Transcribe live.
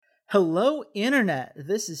Hello, Internet.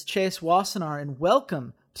 This is Chase Wassenar, and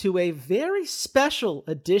welcome to a very special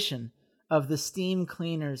edition of the Steam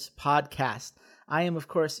Cleaners podcast. I am, of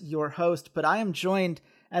course, your host, but I am joined,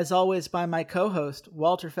 as always, by my co-host,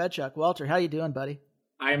 Walter Fedczuk. Walter, how you doing, buddy?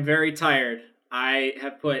 I am very tired. I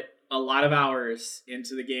have put a lot of hours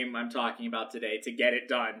into the game I'm talking about today to get it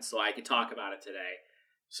done so I could talk about it today.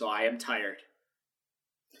 So I am tired.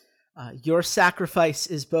 Your sacrifice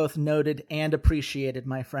is both noted and appreciated,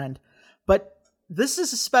 my friend. But this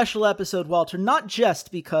is a special episode, Walter, not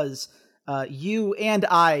just because you and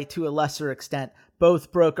I, to a lesser extent,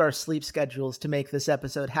 both broke our sleep schedules to make this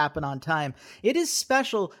episode happen on time. It is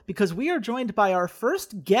special because we are joined by our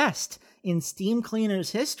first guest in Steam Cleaners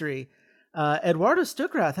history, Eduardo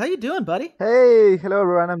Stückrath. How you doing, buddy? Hey, hello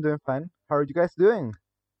everyone. I'm doing fine. How are you guys doing?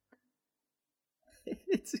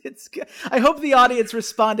 It's good. I hope the audience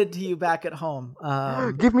responded to you back at home.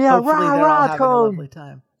 Give me a rah-rah at home. A lovely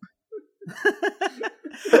time.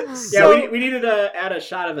 We needed to add a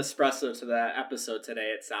shot of espresso to that episode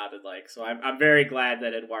today, it sounded like. So I'm very glad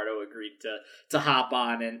that Eduardo agreed to hop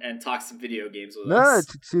on and talk some video games with us.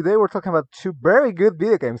 Today we're talking about two very good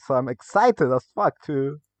video games, so I'm excited as fuck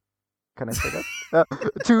to... Can I say that?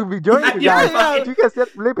 To be joining you guys. Yeah. You guys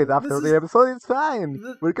just flip it after the episode. It's fine.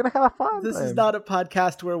 We're gonna have a fun. This time. is not a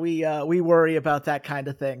podcast where we worry about that kind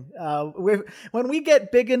of thing. When we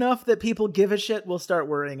get big enough that people give a shit, we'll start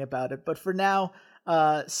worrying about it. But for now,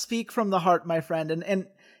 speak from the heart, my friend. And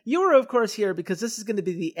you are, of course, here because this is going to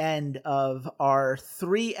be the end of our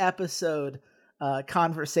 3-episode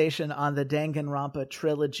conversation on the Danganronpa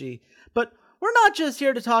trilogy. But we're not just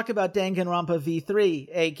here to talk about Danganronpa V3,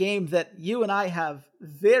 a game that you and I have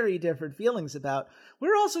very different feelings about.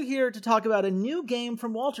 We're also here to talk about a new game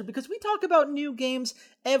from Walter, because we talk about new games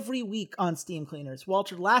every week on Steam Cleaners.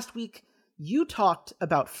 Walter, last week you talked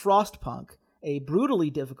about Frostpunk, a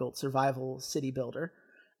brutally difficult survival city builder.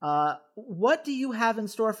 What do you have in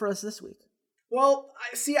store for us this week? Well,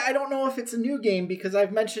 I don't know if it's a new game because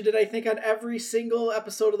I've mentioned it, I think, on every single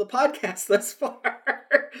episode of the podcast thus far.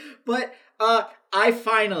 But I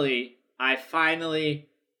finally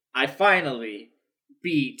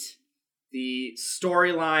beat the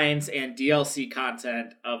storylines and DLC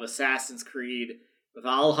content of Assassin's Creed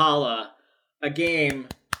Valhalla, a game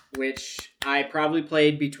which I probably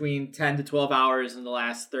played between 10 to 12 hours in the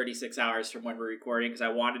last 36 hours from when we're recording because I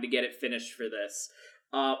wanted to get it finished for this.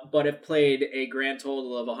 But have played a grand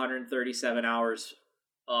total of 137 hours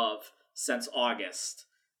since August,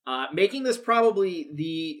 making this probably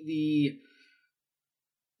the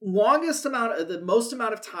most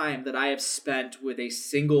amount of time that I have spent with a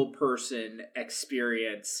single person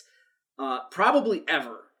experience, probably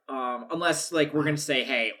ever. Unless we're gonna say,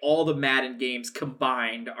 hey, all the Madden games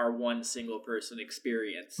combined are one single person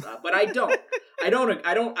experience, but I don't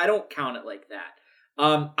count it like that.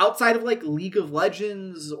 Outside of League of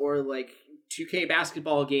Legends or 2K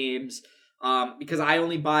basketball games, because I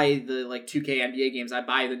only buy the 2K NBA games, I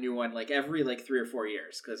buy the new one every 3 or 4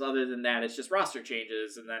 years. Because other than that, it's just roster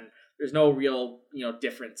changes, and then there's no real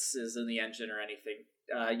differences in the engine or anything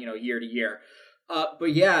year to year.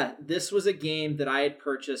 But yeah, this was a game that I had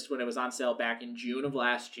purchased when it was on sale back in June of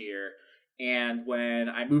last year. And when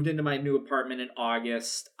I moved into my new apartment in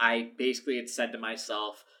August, I basically had said to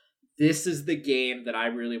myself, this is the game that I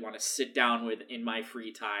really want to sit down with in my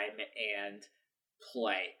free time and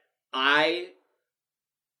play. I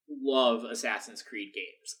love Assassin's Creed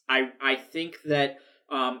games. I think that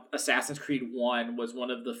Assassin's Creed 1 was one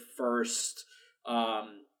of the first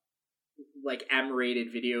M-rated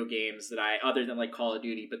video games that other than Call of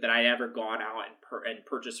Duty, but that I'd ever gone out and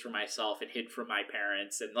purchased for myself and hid from my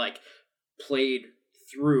parents and played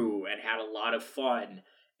through and had a lot of fun.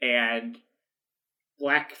 And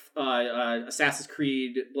Assassin's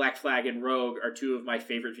Creed, Black Flag, and Rogue are two of my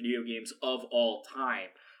favorite video games of all time,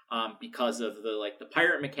 because of the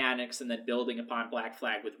pirate mechanics, and then building upon Black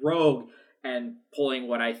Flag with Rogue and pulling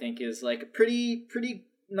what I think is a pretty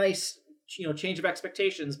nice change of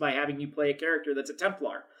expectations by having you play a character that's a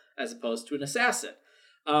Templar as opposed to an assassin.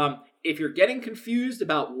 If you're getting confused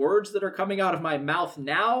about words that are coming out of my mouth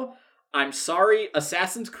now, I'm sorry.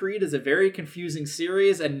 Assassin's Creed is a very confusing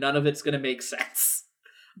series, and none of it's going to make sense.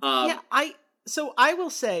 I will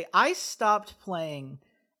say I stopped playing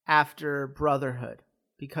after Brotherhood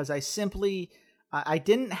because I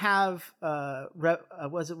didn't have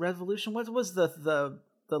was it Revolution? What was the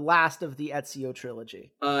last of the Ezio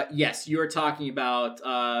trilogy? Yes, you are talking about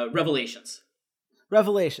Revelations.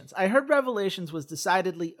 Revelations. I heard Revelations was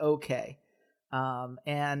decidedly okay.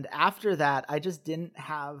 And after that, I just didn't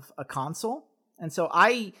have a console. And so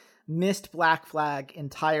I missed Black Flag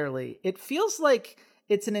entirely. It feels like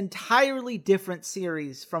it's an entirely different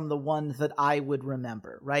series from the one that I would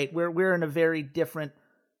remember, right? We're in a very different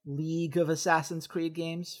league of Assassin's Creed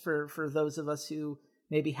games for those of us who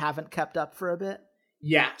maybe haven't kept up for a bit.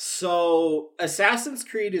 Yeah, so Assassin's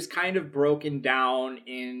Creed is kind of broken down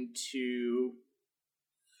into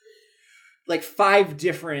like 5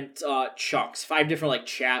 different chunks, 5 different like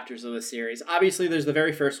chapters of the series. Obviously, there's the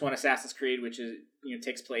very first one, Assassin's Creed, which is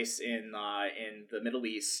takes place in the Middle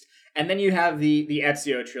East, and then you have the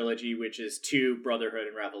Ezio trilogy, which is 2, Brotherhood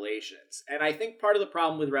and Revelations. And I think part of the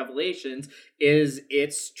problem with Revelations is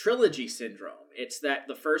its trilogy syndrome. It's that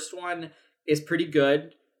the first one is pretty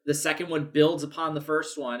good. The second one builds upon the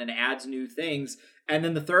first one and adds new things. And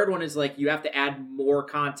then the third one is like, you have to add more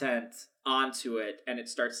content onto it and it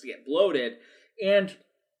starts to get bloated. And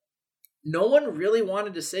no one really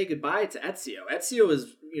wanted to say goodbye to Ezio. Ezio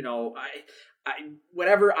is,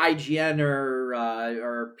 whatever IGN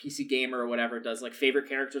or PC Gamer or whatever does, like favorite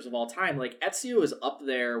characters of all time, like Ezio is up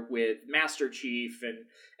there with Master Chief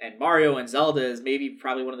and Mario and Zelda is maybe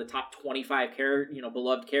probably one of the top 25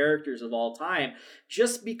 beloved characters of all time,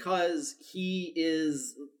 just because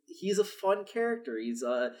he's a fun character. He's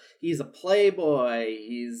a playboy.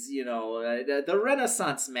 He's the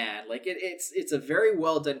Renaissance man. Like it's a very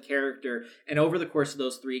well done character. And over the course of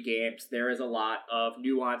those 3 games, there is a lot of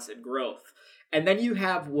nuance and growth. And then you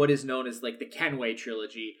have what is known as like the Kenway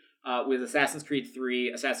trilogy, with Assassin's Creed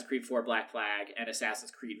 3, Assassin's Creed 4 Black Flag, and Assassin's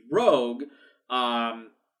Creed Rogue,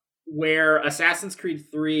 where Assassin's Creed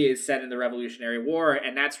 3 is set in the Revolutionary War,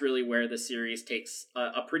 and that's really where the series takes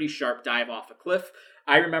a pretty sharp dive off a cliff.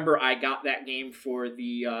 I remember I got that game for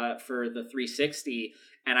the 360,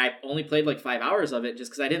 and I only played like 5 hours of it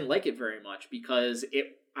just because I didn't like it very much, because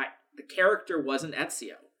the character wasn't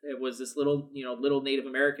Ezio. It was this little Native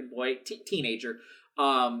American boy, teenager,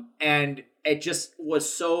 and it just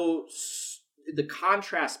was the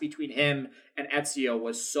contrast between him and Ezio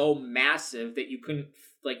was so massive that you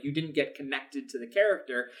didn't get connected to the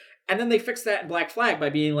character. And then they fixed that in Black Flag by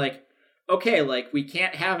being like, okay, like we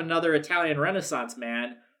can't have another Italian Renaissance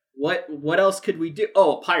man. What else could we do?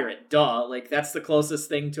 Oh, a pirate, duh. Like that's the closest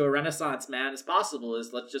thing to a Renaissance man as possible,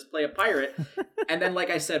 is let's just play a pirate. And then, like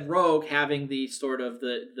I said, Rogue having the sort of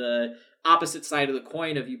the opposite side of the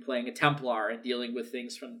coin of you playing a Templar and dealing with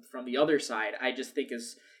things from the other side, I just think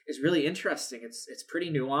is really interesting. It's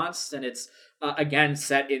pretty nuanced, and it's again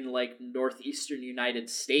set in like northeastern United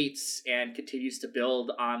States and continues to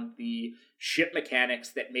build on the ship mechanics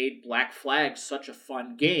that made Black Flag such a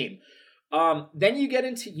fun game. Then you get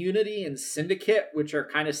into Unity and Syndicate, which are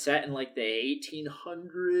kind of set in like the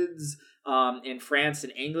 1800s in France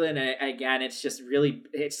and England. And again,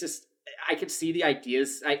 I could see the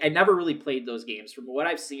ideas. I never really played those games. From what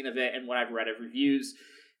I've seen of it and what I've read of reviews,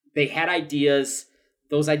 they had ideas.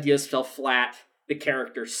 Those ideas fell flat. The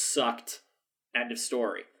characters sucked. End of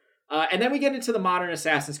story. And then we get into the modern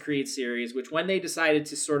Assassin's Creed series, which when they decided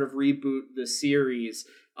to sort of reboot the series,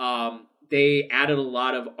 they added a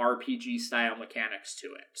lot of RPG-style mechanics to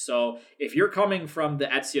it. So if you're coming from the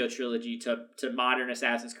Ezio trilogy to modern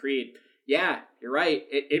Assassin's Creed, yeah, you're right.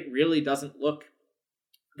 It really doesn't look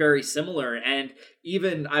very similar. And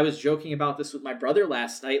even I was joking about this with my brother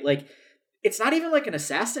last night. Like, it's not even like an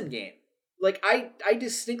assassin game. Like, I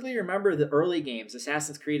distinctly remember the early games,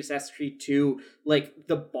 Assassin's Creed 2, like,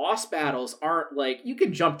 the boss battles aren't like, you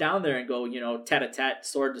can jump down there and go, tete-a-tete,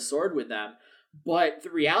 sword to sword with them. But the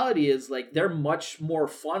reality is, like, they're much more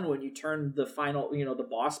fun when you turn the final, the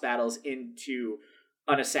boss battles into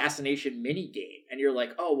an assassination mini game. And you're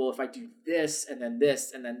like, oh, well, if I do this, and then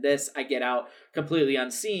this, and then this, I get out completely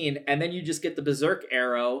unseen. And then you just get the berserk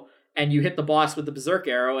arrow, and you hit the boss with the berserk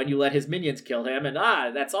arrow, and you let his minions kill him, and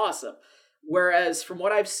that's awesome. Whereas from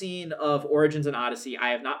what I've seen of Origins and Odyssey, I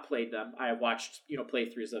have not played them. I have watched,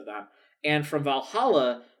 playthroughs of them. And from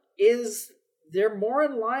Valhalla, they're more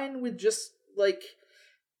in line with just like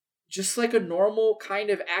a normal kind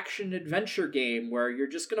of action adventure game where you're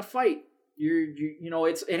just gonna fight.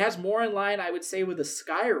 It has more in line, I would say, with a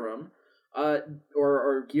Skyrim,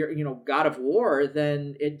 or God of War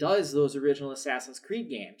than it does those original Assassin's Creed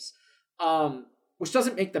games. Which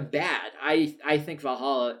doesn't make them bad. I think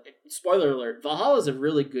Valhalla, spoiler alert, Valhalla is a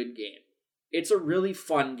really good game. It's a really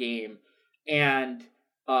fun game. And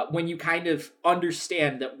when you kind of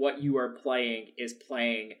understand that what you are playing is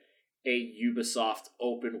playing a Ubisoft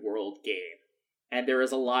open world game. And there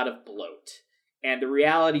is a lot of bloat. And the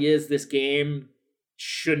reality is this game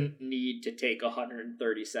shouldn't need to take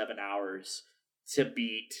 137 hours to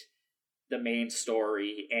beat the main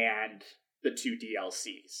story and the 2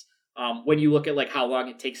 DLCs. When you look at like how long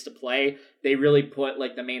it takes to play, they really put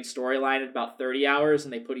like the main storyline at about 30 hours,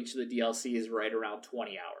 and they put each of the DLCs right around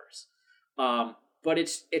 20 hours. But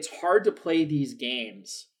it's hard to play these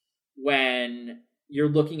games when you're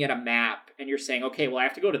looking at a map and you're saying, okay, well, I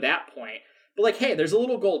have to go to that point. But like, hey, there's a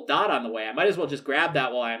little gold dot on the way. I might as well just grab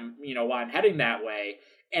that while I'm heading that way.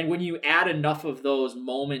 And when you add enough of those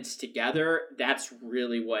moments together, that's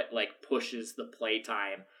really what like pushes the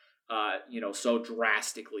playtime, so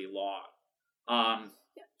drastically long.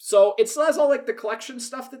 So it still has all like the collection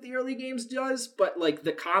stuff that the early games does, but like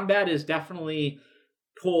the combat is definitely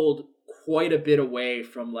pulled quite a bit away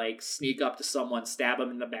from like sneak up to someone, stab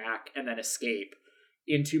them in the back, and then escape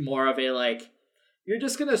into more of a like, you're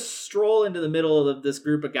just going to stroll into the middle of this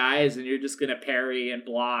group of guys and you're just going to parry and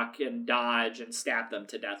block and dodge and stab them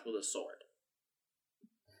to death with a sword.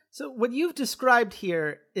 So what you've described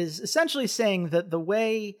here is essentially saying that the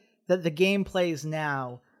way that the game plays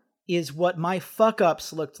now is what my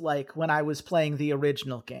fuck-ups looked like when I was playing the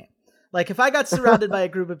original game. Like, if I got surrounded by a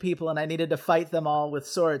group of people and I needed to fight them all with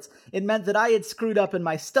swords, it meant that I had screwed up in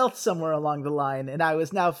my stealth somewhere along the line, and I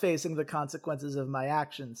was now facing the consequences of my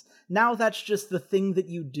actions. Now that's just the thing that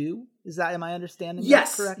you do? Am I understanding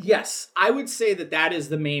that correctly? Yes. I would say that is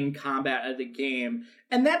the main combat of the game.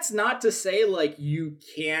 And that's not to say, like, you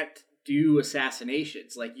can't do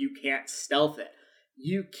assassinations. Like, you can't stealth it.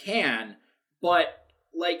 You can, but,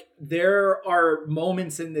 like, there are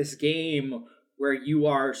moments in this game where you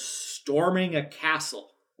are storming a castle.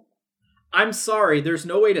 I'm sorry, there's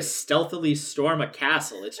no way to stealthily storm a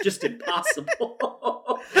castle. It's just impossible.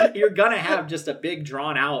 You're gonna have just a big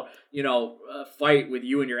drawn out, fight with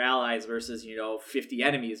you and your allies versus, 50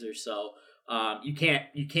 enemies or so. You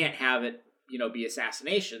can't have it, be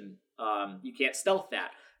assassination. You can't stealth that.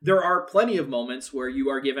 There are plenty of moments where you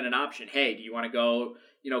are given an option. Hey, do you want to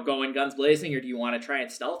go in guns blazing, or do you want to try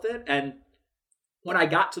and stealth it? And when I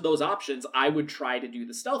got to those options, I would try to do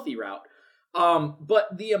the stealthy route.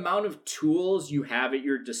 But the amount of tools you have at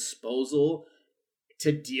your disposal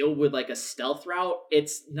to deal with like a stealth route,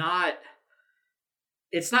 it's not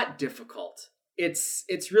difficult.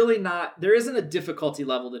 It's really not. There isn't a difficulty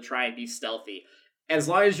level to try and be stealthy. As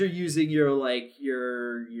long as you're using your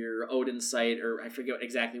Odin sight, or I forget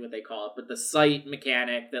exactly what they call it, but the sight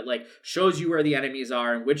mechanic that like shows you where the enemies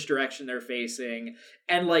are and which direction they're facing,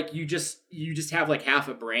 and like you just have like half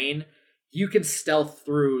a brain, you can stealth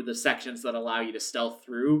through the sections that allow you to stealth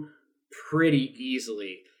through pretty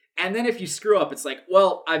easily. And then if you screw up, it's like,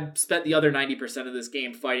 well, I've spent the other 90% of this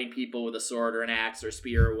game fighting people with a sword or an axe or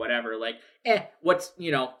spear or whatever. Like,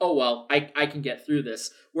 oh well, I can get through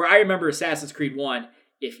this. Where I remember Assassin's Creed 1,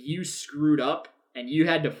 if you screwed up and you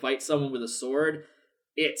had to fight someone with a sword,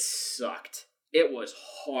 it sucked. It was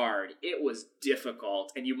hard. It was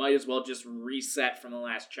difficult. And you might as well just reset from the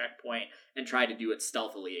last checkpoint and try to do it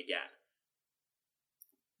stealthily again.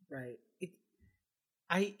 Right.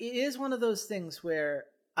 It is one of those things where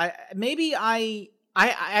I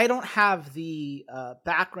don't have the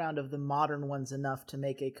background of the modern ones enough to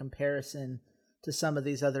make a comparison to some of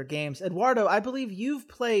these other games. Eduardo, I believe you've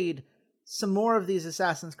played some more of these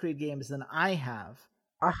Assassin's Creed games than I have.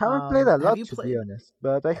 I haven't played a lot, to be honest,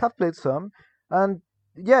 but I have played some, and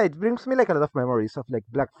yeah, it brings me like a lot of memories of like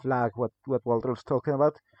Black Flag, what Walter was talking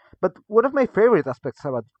about. But one of my favorite aspects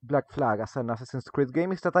about Black Flag as an Assassin's Creed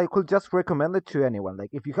game is that I could just recommend it to anyone. Like,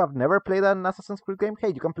 if you have never played an Assassin's Creed game, hey,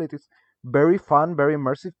 you can play this very fun, very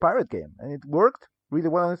immersive pirate game. And it worked really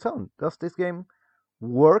well on its own. Does this game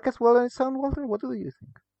work as well on its own, Walter? What do you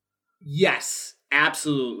think? Yes,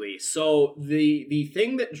 absolutely. So the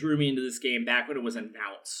thing that drew me into this game back when it was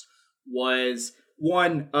announced was,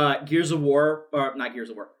 one, Gears of War, or not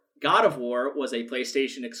Gears of War, God of War was a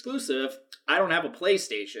PlayStation exclusive. I don't have a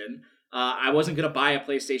PlayStation. I wasn't going to buy a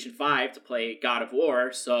PlayStation 5 to play God of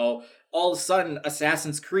War. So all of a sudden,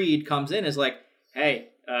 Assassin's Creed comes in as like, hey,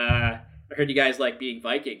 I heard you guys like being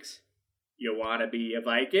Vikings. You want to be a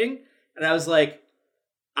Viking? And I was like,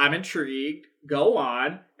 I'm intrigued. Go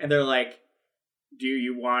on. And they're like, do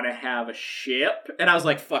you want to have a ship? And I was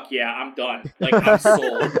like, fuck yeah, I'm done. Like, I'm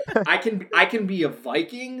sold. I can be a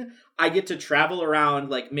Viking. I get to travel around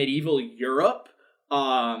like medieval Europe.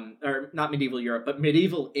 Or not medieval Europe, but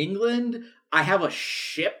medieval England. I have a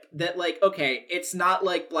ship that, like, okay, it's not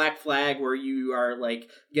like Black Flag where you are like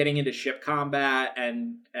getting into ship combat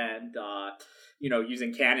and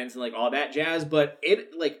using cannons and like all that jazz, but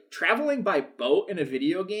it, like, traveling by boat in a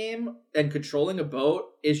video game and controlling a boat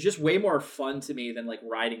is just way more fun to me than like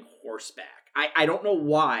riding horseback. I don't know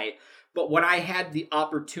why, but when I had the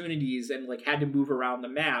opportunities and like had to move around the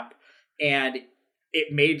map, and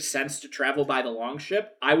it made sense to travel by the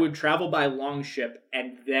longship, I would travel by longship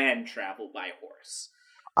and then travel by horse.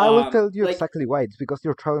 I will tell you Like, exactly why. It's because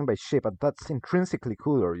you're traveling by ship, and that's intrinsically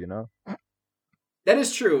cooler, you know? that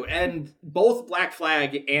is true, and both Black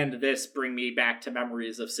Flag and this bring me back to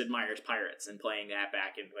memories of Sid Meier's Pirates and playing that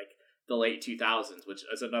back in like the late 2000s, which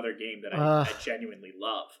is another game that I genuinely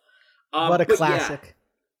love. What a classic.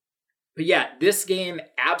 But yeah, this game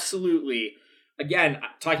absolutely, again,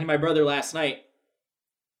 talking to my brother last night,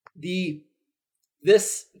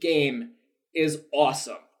 this game is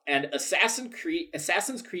awesome. And Assassin's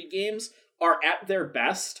Creed games are at their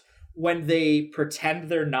best when they pretend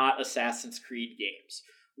they're not Assassin's Creed games.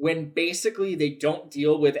 When basically they don't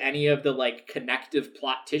deal with any of the like connective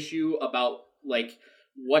plot tissue about like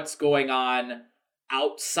what's going on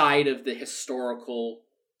outside of the historical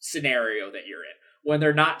scenario that you're in. When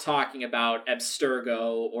they're not talking about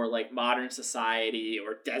Abstergo or like modern society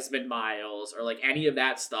or Desmond Miles or like any of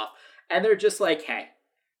that stuff. And they're just like, hey,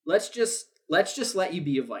 let's just let you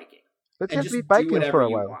be a Viking. Let's and just be Vikings for a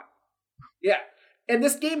while. Want. Yeah. And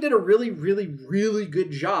this game did a really, really, really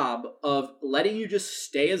good job of letting you just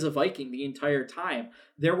stay as a Viking the entire time.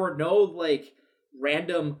 There were no like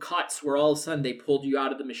random cuts where all of a sudden they pulled you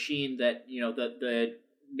out of the machine that, you know, the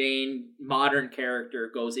main modern character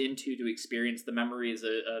goes into to experience the memories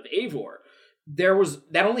of Eivor.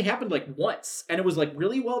 That only happened like once, and it was like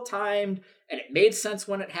really well timed, and it made sense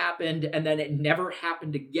when it happened, and then it never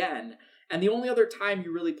happened again. And the only other time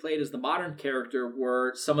you really played as the modern character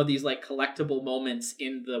were some of these like collectible moments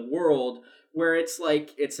in the world where it's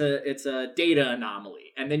like it's a data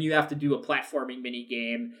anomaly, and then you have to do a platforming mini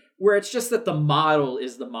game where it's just that the model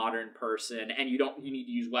is the modern person, and you need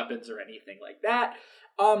to use weapons or anything like that.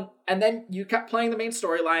 And then you kept playing the main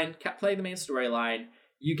storyline.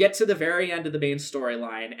 You get to the very end of the main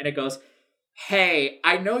storyline, and it goes, hey,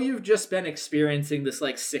 I know you've just been experiencing this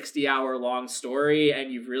like 60-hour long story,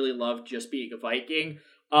 and you've really loved just being a Viking,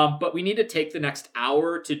 but we need to take the next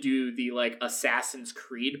hour to do the like Assassin's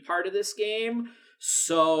Creed part of this game.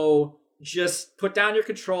 So just put down your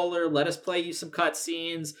controller, let us play you some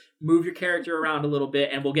cutscenes, move your character around a little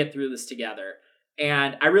bit, and we'll get through this together.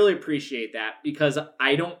 And I really appreciate that because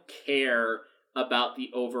I don't care about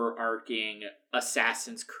the overarching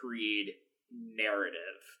Assassin's Creed narrative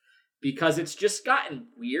because it's just gotten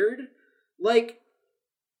weird. Like,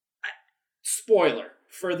 spoiler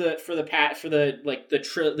for the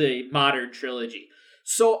modern trilogy.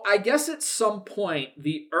 So I guess at some point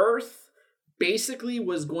the Earth basically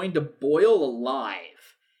was going to boil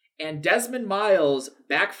alive, and Desmond Miles,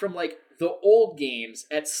 back from like the old games,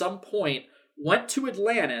 at some point went to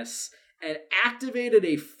Atlantis and activated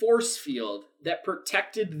a force field that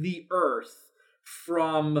protected the Earth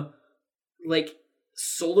from like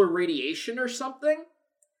solar radiation or something.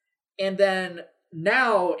 And then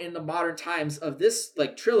now in the modern times of this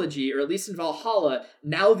like trilogy, or at least in Valhalla,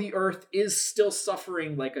 now the Earth is still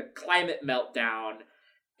suffering like a climate meltdown,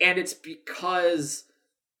 and it's because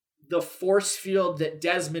the force field that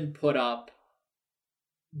Desmond put up,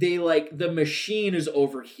 the machine is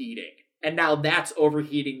overheating. And now that's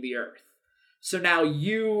overheating the Earth. So now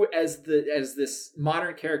you, as this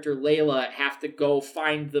modern character Layla, have to go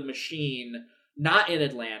find the machine, not in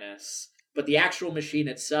Atlantis, but the actual machine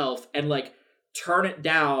itself, and like turn it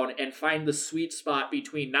down and find the sweet spot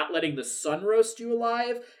between not letting the sun roast you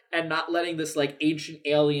alive and not letting this like ancient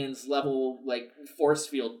aliens level like force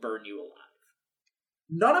field burn you alive.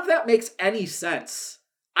 None of that makes any sense.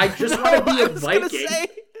 I just want to be a Viking.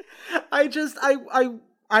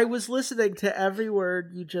 I was listening to every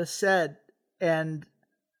word you just said, and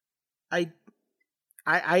I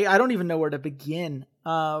don't even know where to begin.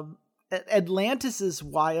 Atlantis is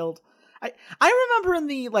wild. I remember in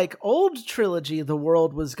the like old trilogy, the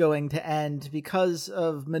world was going to end because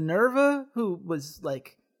of Minerva, who was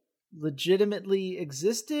like legitimately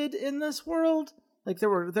existed in this world. Like there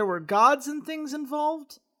were gods and things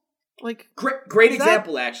involved. Like great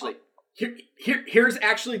example, actually. Here's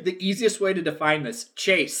actually the easiest way to define this.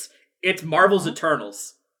 Chase, it's Marvel's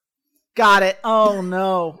Eternals. Got it. Oh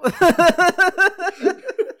no.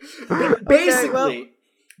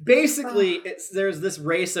 Basically, there's this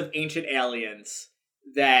race of ancient aliens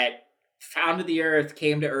that founded the Earth,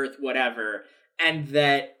 came to Earth, whatever, and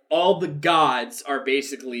that all the gods are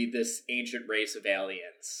basically this ancient race of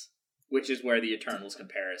aliens, which is where the Eternals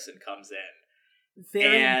comparison comes in.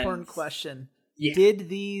 Very important question. Yeah. Did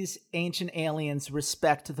these ancient aliens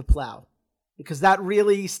respect the plow? because that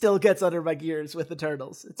really still gets under my gears with the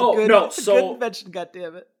turtles. It's a good invention,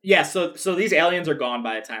 goddammit. Yeah, so these aliens are gone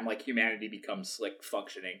by the time like humanity becomes like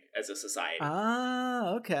functioning as a society.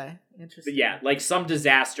 Ah, okay. Interesting. But yeah, like some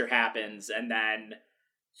disaster happens and then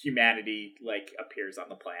humanity like appears on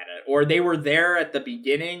the planet. Or they were there at the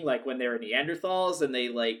beginning, like when they were Neanderthals, and they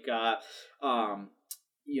like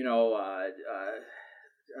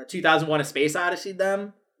 2001 A Space Odyssey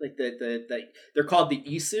them. Like they're called the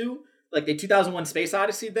Isu. Like they 2001 Space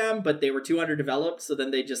Odyssey them, but they were too underdeveloped, so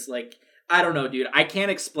then they just like, I don't know, dude. I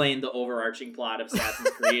can't explain the overarching plot of Assassin's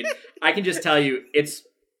Creed. I can just tell you it's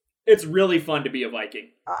really fun to be a Viking.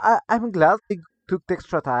 I'm glad they took the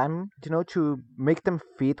extra time, to make them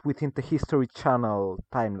fit within the History Channel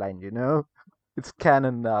timeline, It's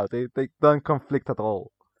canon now. They don't conflict at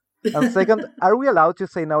all. And second, are we allowed to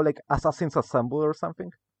say now like Assassins Assemble or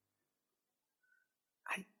something?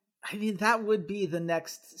 I mean, that would be the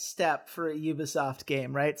next step for a Ubisoft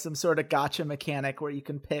game, right? Some sort of gacha mechanic where you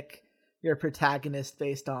can pick your protagonist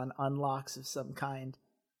based on unlocks of some kind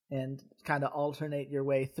and kind of alternate your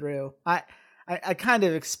way through. I kind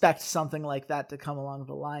of expect something like that to come along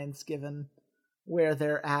the lines given where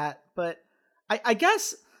they're at. But I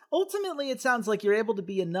guess ultimately it sounds like you're able to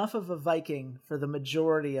be enough of a Viking for the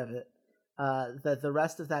majority of it that the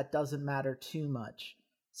rest of that doesn't matter too much.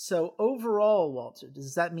 So overall, Walter,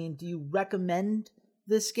 does that mean, do you recommend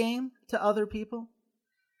this game to other people?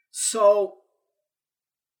 So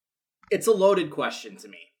it's a loaded question to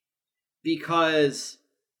me because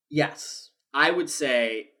yes, I would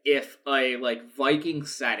say if a like Viking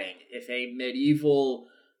setting, if a medieval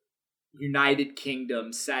United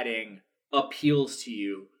Kingdom setting appeals to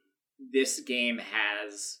you, this game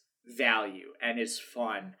has value and is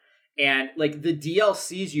fun. And like the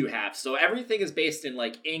DLCs you have, so everything is based in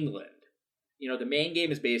like England. The main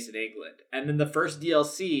game is based in England. And then the first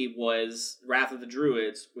DLC was Wrath of the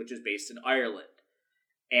Druids, which is based in Ireland.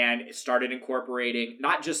 And it started incorporating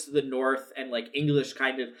not just the North and like English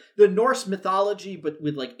kind of the Norse mythology, but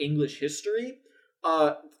with like English history.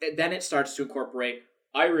 Then it starts to incorporate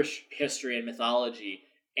Irish history and mythology.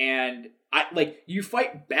 And you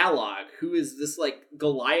fight Balog, who is this like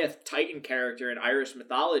Goliath Titan character in Irish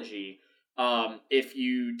mythology. If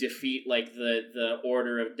you defeat like the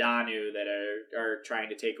Order of Danu that are trying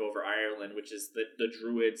to take over Ireland, which is the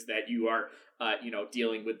druids that you are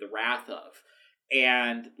dealing with the wrath of.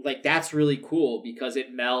 And like that's really cool because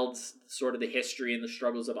it melds sort of the history and the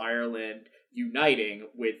struggles of Ireland uniting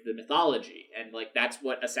with the mythology. And like that's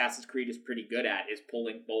what Assassin's Creed is pretty good at, is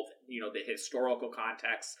pulling both the historical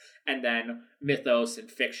context and then mythos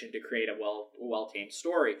and fiction to create a well-tamed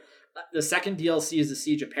story. The second DLC is the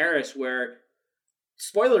Siege of Paris, where,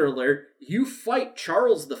 spoiler alert, you fight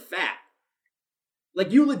Charles the Fat.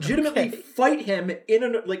 Like you legitimately fight him in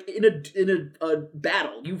a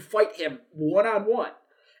battle. You fight him one-on-one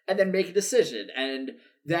and then make a decision. And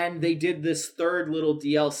then they did this third little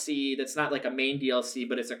DLC that's not like a main DLC,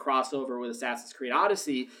 but it's a crossover with Assassin's Creed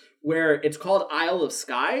Odyssey, where it's called Isle of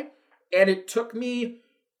Skye. And it took me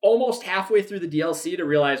almost halfway through the DLC to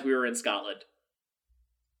realize we were in Scotland.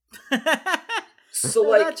 So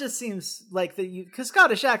well, that just seems like because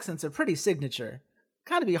Scottish accents are pretty signature.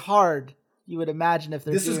 Kind of be hard, you would imagine, if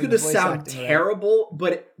they're this is going to sound terrible, right?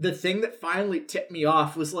 But the thing that finally tipped me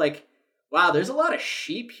off was like, wow, there's a lot of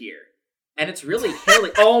sheep here. And it's really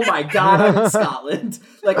hilly. Oh my God, I'm in Scotland.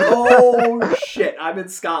 Like, oh shit, I'm in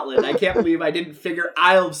Scotland. I can't believe I didn't figure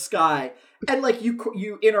Isle of Skye. And like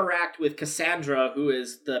you interact with Cassandra, who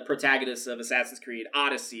is the protagonist of Assassin's Creed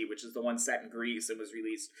Odyssey, which is the one set in Greece and was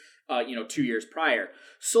released 2 years prior.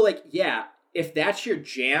 So like, yeah, if that's your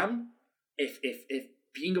jam, if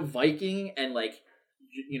being a Viking and like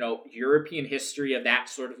European history of that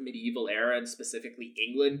sort of medieval era, and specifically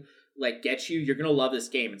England, like gets you, you're gonna love this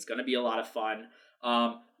game. It's gonna be a lot of fun.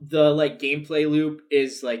 The like gameplay loop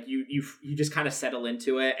is like you just kind of settle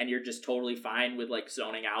into it, and you're just totally fine with like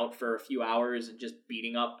zoning out for a few hours and just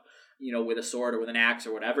beating up with a sword or with an axe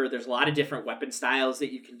or whatever. There's a lot of different weapon styles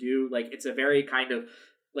that you can do. Like it's a very kind of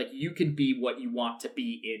like you can be what you want to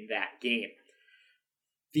be in that game.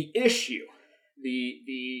 The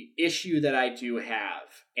issue that I do have,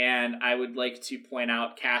 and I would like to point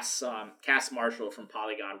out, Cass Marshall from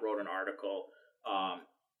Polygon wrote an article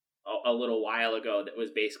a little while ago that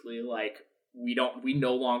was basically like, I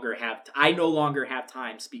no longer have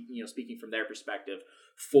time, speaking from their perspective,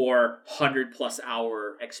 for 100+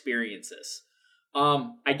 hour experiences.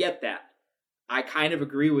 I get that. I kind of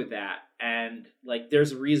agree with that. And like,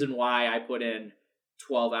 there's a reason why I put in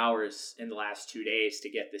 12 hours in the last 2 days to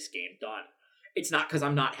get this game done. It's not because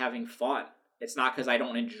I'm not having fun. It's not because I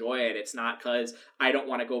don't enjoy it. It's not because I don't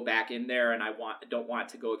want to go back in there and don't want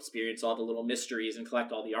to go experience all the little mysteries and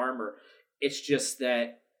collect all the armor. It's just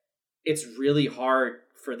that it's really hard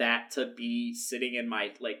for that to be sitting in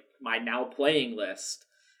my now playing list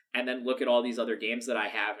and then look at all these other games that I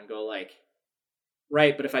have and go like,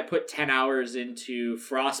 right, but if I put 10 hours into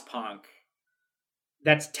Frostpunk,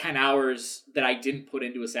 that's 10 hours that I didn't put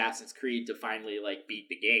into Assassin's Creed to finally like beat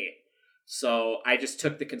the game. So I just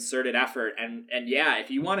took the concerted effort and yeah, if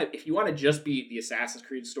you want to just beat the Assassin's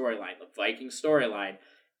Creed storyline, the Viking storyline,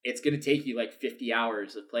 it's going to take you like 50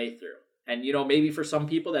 hours of playthrough. And maybe for some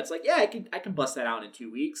people that's like, yeah, I can bust that out in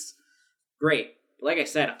 2 weeks. Great. Like I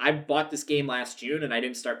said, I bought this game last June and I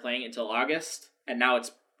didn't start playing it until August, and now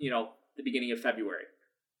it's, the beginning of February.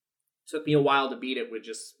 It took me a while to beat it with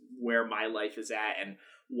just where my life is at and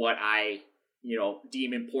what I,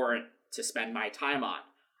 deem important to spend my time on.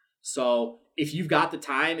 So if you've got the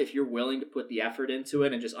time, if you're willing to put the effort into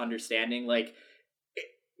it and just understanding like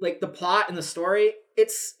the plot and the story,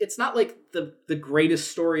 it's not like the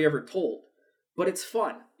greatest story ever told, but it's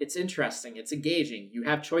fun. It's interesting. It's engaging. You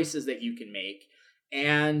have choices that you can make.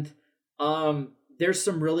 And there's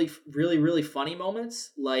some really, really, really funny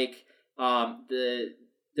moments. Like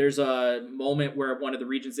there's a moment where one of the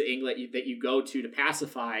regions of England that you go to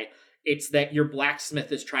pacify, it's that your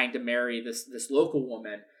blacksmith is trying to marry this local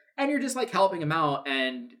woman, and you're just like helping him out,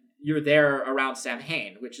 and you're there around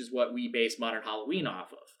Samhain, which is what we base Modern Halloween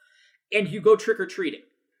off of. And you go trick-or-treating.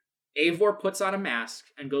 Eivor puts on a mask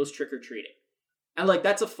and goes trick-or-treating. And like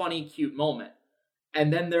that's a funny, cute moment.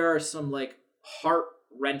 And then there are some like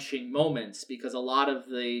heart-wrenching moments because a lot of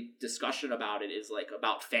the discussion about it is like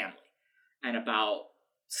about family and about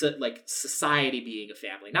like society being a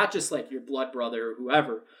family, not just like your blood brother or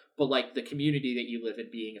whoever, but like the community that you live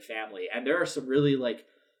in being a family. And there are some really like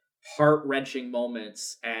heart-wrenching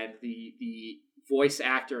moments, and the voice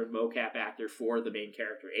actor and mocap actor for the main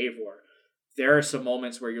character Eivor, there are some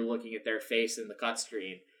moments where you're looking at their face in the cut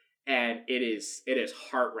screen, and it is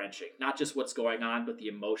heart-wrenching, not just what's going on, but the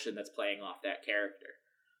emotion that's playing off that character.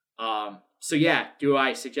 So yeah, do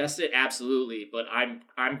I suggest it? Absolutely, but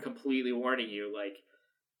I'm completely warning you, like,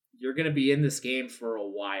 you're going to be in this game for a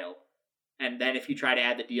while. And then if you try to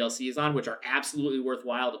add the DLCs on, which are absolutely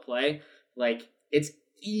worthwhile to play, like, it's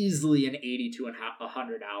easily an 80 to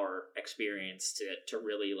 100 hour experience to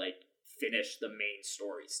really, like, finish the main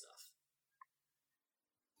story stuff.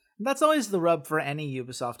 That's always the rub for any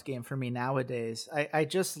Ubisoft game for me nowadays. I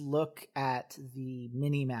just look at the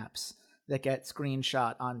mini-maps that get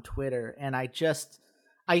screenshot on Twitter, and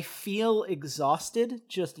I feel exhausted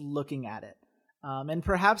just looking at it. And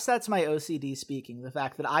perhaps that's my OCD speaking, the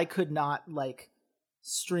fact that I could not, like,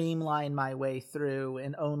 streamline my way through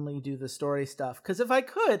and only do the story stuff. Because if I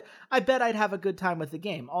could, I bet I'd have a good time with the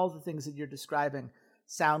game. All the things that you're describing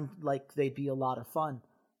sound like they'd be a lot of fun.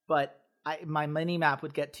 But my mini-map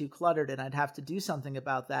would get too cluttered, and I'd have to do something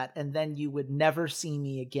about that, and then you would never see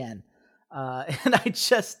me again. And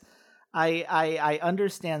I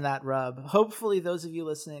understand that rub. Hopefully those of you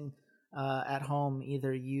listening at home,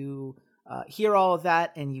 either you hear all of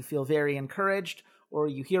that and you feel very encouraged, or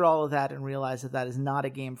you hear all of that and realize that is not a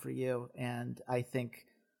game for you. And I think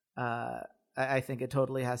it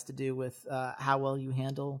totally has to do with how well you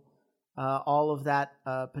handle all of that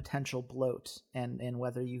potential bloat, and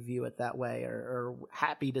whether you view it that way, or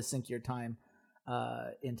happy to sink your time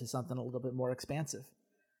into something a little bit more expansive.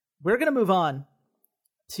 We're going to move on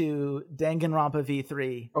to Danganronpa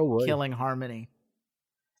V3, Killing Harmony.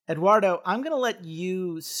 Eduardo, I'm going to let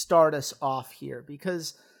you start us off here,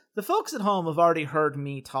 because the folks at home have already heard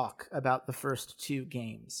me talk about the first two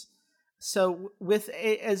games. So with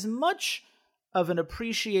as much of an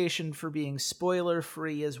appreciation for being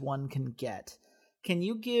spoiler-free as one can get, can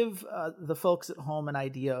you give the folks at home an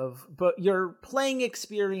idea of your playing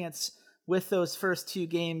experience with those first two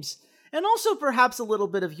games, and also perhaps a little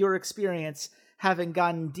bit of your experience having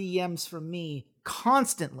gotten DMs from me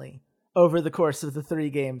constantly over the course of the three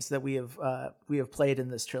games that we have played in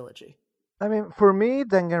this trilogy? I mean, for me,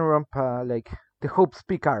 Danganronpa, like the Hope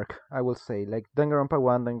Peak arc, I will say, like Danganronpa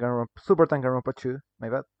 1, Super Danganronpa 2, my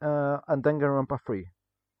bad, and Danganronpa 3,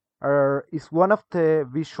 is one of the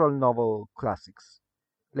visual novel classics.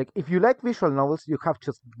 Like, if you like visual novels, you have to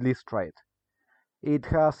at least try it. It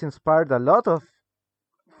has inspired a lot of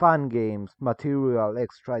fan games, material,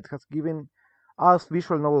 extra. It has given us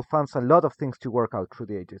visual novel fans a lot of things to work out through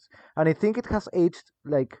the ages, and I think it has aged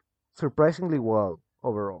like surprisingly well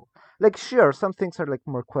overall. Like, sure, some things are like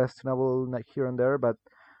more questionable like here and there, but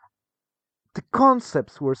the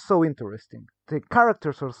concepts were so interesting, the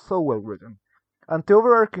characters are so well written, and the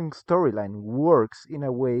overarching storyline works in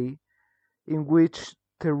a way in which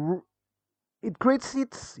it creates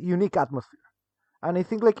its unique atmosphere. And I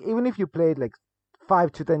think like even if you play it like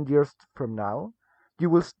 5 to 10 years from now, you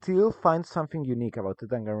will still find something unique about the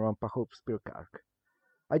Danganronpa Hope Spear arc.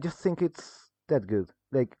 I just think it's that good.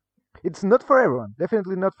 Like it's not for everyone,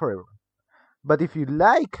 definitely not for everyone. But if you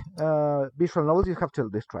like visual novels, you have to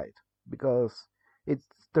at least try it because it's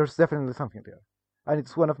there's definitely something there, and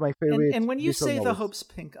it's one of my favorite. And when you visual say novels. the Hope's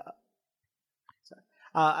Pink, sorry,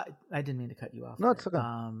 I didn't mean to cut you off. No, it's okay.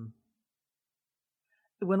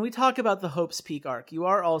 When we talk about the Hope's Peak arc, you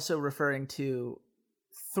are also referring to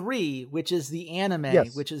 3, which is the anime,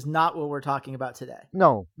 Yes. which is not what we're talking about today.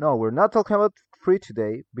 No, we're not talking about 3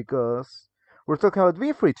 today because we're talking about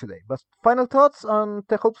V3 today. But final thoughts on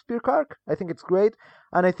the Hope Spear arc? I think it's great,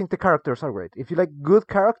 and I think the characters are great. If you like good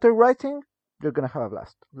character writing, you're gonna have a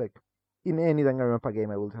blast. Like in any Danganronpa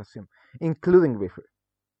game, I would assume, including V3.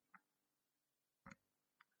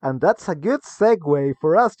 And that's a good segue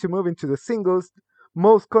for us to move into the singles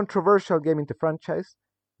most controversial game in the franchise,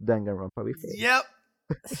 Danganronpa V3. Yep.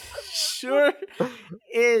 Sure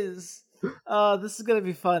is. This is gonna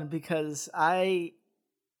be fun because I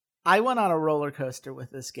went on a roller coaster with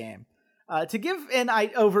this game. To give an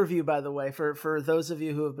overview, by the way, for those of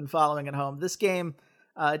you who have been following at home, this game,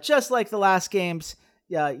 just like the last games,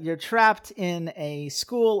 you're trapped in a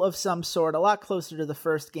school of some sort, a lot closer to the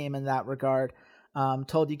first game in that regard.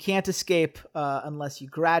 Told you can't escape unless you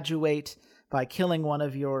graduate by killing one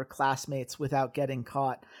of your classmates without getting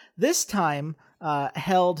caught. This time,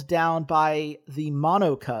 held down by the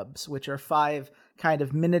Monocubs, which are 5 kind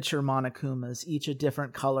of miniature Monokumas, each a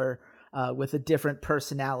different color with a different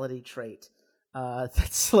personality trait that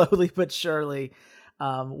slowly but surely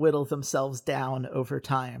whittle themselves down over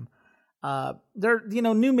time. There are,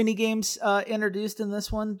 new minigames introduced in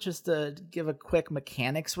this one. Just to give a quick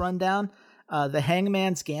mechanics rundown. The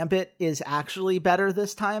Hangman's Gambit is actually better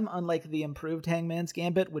this time, unlike the improved Hangman's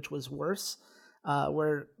Gambit, which was worse,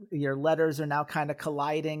 where your letters are now kind of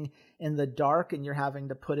colliding in the dark and you're having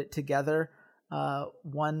to put it together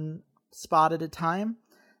one spot at a time.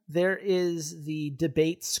 There is the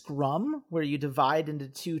Debate Scrum, where you divide into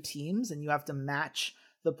 2 teams and you have to match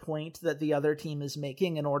the point that the other team is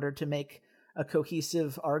making in order to make a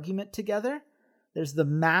cohesive argument together. There's the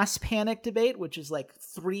Mass Panic Debate, which is like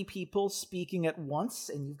 3 people speaking at once,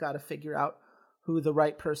 and you've got to figure out who the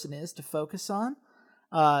right person is to focus on.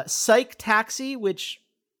 Psych Taxi, which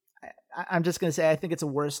I'm just going to say I think it's a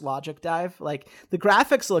worse logic dive. Like, the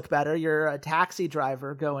graphics look better. You're a taxi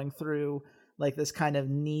driver going through like this kind of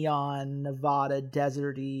neon Nevada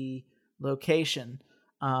deserty location.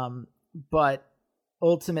 But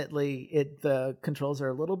ultimately the controls are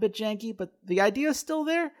a little bit janky, but the idea is still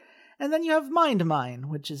there. And then you have Mind Mine,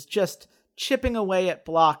 which is just chipping away at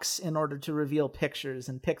blocks in order to reveal pictures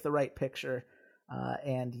and pick the right picture,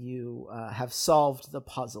 and you have solved the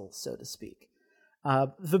puzzle, so to speak.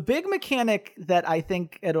 The big mechanic that I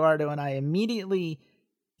think Eduardo and I immediately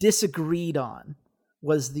disagreed on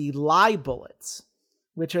was the lie bullets,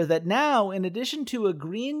 which are that now, in addition to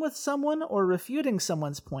agreeing with someone or refuting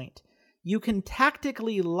someone's point, you can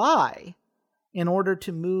tactically lie in order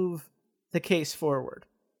to move the case forward.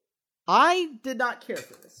 I did not care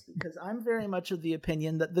for this because I'm very much of the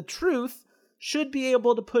opinion that the truth should be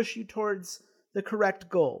able to push you towards the correct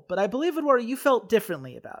goal. But I believe, Eduardo, you felt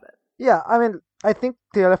differently about it. Yeah, I mean, I think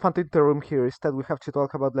the elephant in the room here is that we have to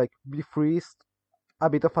talk about like V3 is a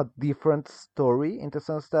bit of a different story in the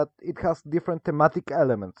sense that it has different thematic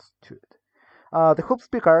elements to it. The Hope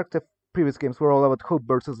Speak arc, the previous games were all about hope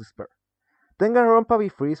versus despair. Danganronpa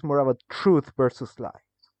V3 is more about truth versus lie,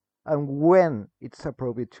 and when it's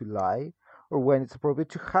appropriate to lie, or when it's appropriate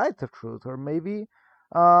to hide the truth, or maybe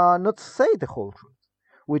not say the whole truth,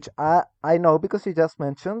 which I know because you just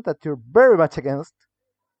mentioned that you're very much against,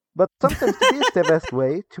 but sometimes it is the best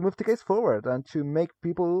way to move the case forward and to make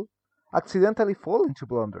people accidentally fall into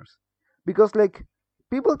blunders. Because, like,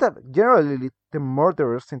 people that generally, the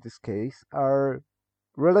murderers in this case, are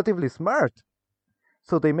relatively smart,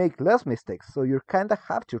 so they make less mistakes, so you kinda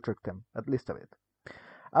have to trick them, at least a bit.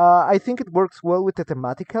 I think it works well with the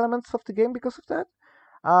thematic elements of the game because of that.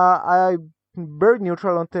 I'm very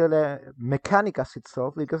neutral on the mechanicas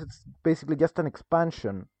itself because it's basically just an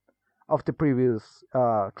expansion of the previous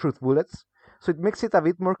truth bullets. So it makes it a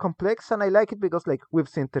bit more complex, and I like it because like we've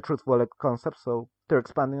seen the truth bullet concept, so they're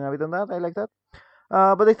expanding a bit on that. I like that.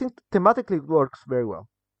 But I think thematically it works very well.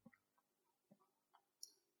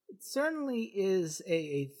 It certainly is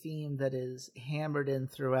a theme that is hammered in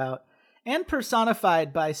throughout and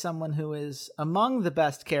personified by someone who is among the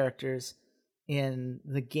best characters in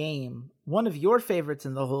the game. One of your favorites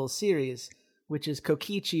in the whole series, which is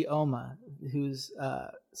Kokichi Oma, whose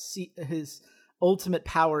his ultimate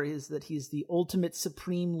power is that he's the ultimate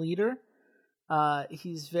supreme leader.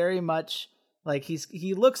 He's very much like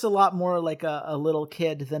he looks a lot more like a little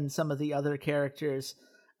kid than some of the other characters.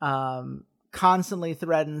 Constantly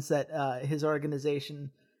threatens that his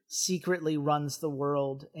organization secretly runs the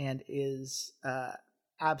world and is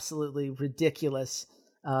absolutely ridiculous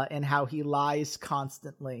in how he lies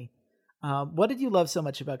constantly. What did you love so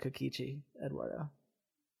much about Kokichi, Eduardo?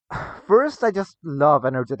 First, I just love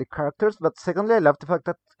energetic characters, but secondly, I love the fact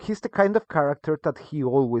that he's the kind of character that he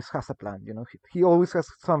always has a plan. You know, he always has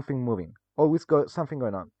something moving, always got something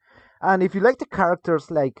going on. And if you like the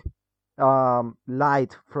characters like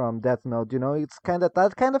Light from Death Note, you know, it's kind of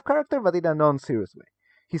that kind of character, but in a non-serious way.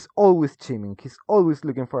 He's always chiming. He's always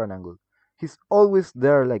looking for an angle. He's always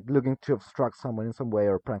there, like looking to obstruct someone in some way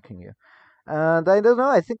or pranking you. And I don't know.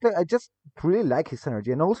 I think I just really like his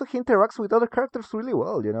energy, and also he interacts with other characters really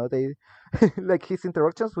well. You know, they like his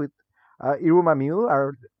interactions with Iruma Miu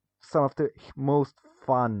are some of the most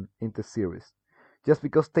fun in the series, just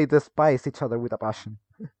because they despise each other with a passion.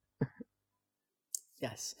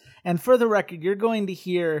 Yes, and for the record, you're going to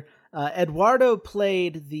hear Eduardo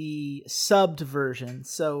played the subbed version,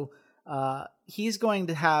 so he's going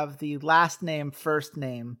to have the last name, first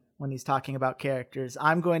name when he's talking about characters.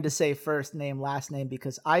 I'm going to say first name, last name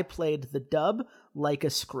because I played the dub like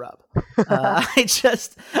a scrub. I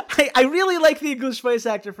really like the English voice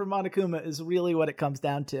actor for Monokuma is really what it comes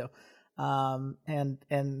down to.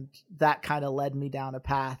 And that kind of led me down a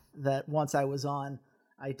path that once I was on,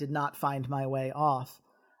 I did not find my way off.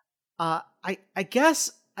 I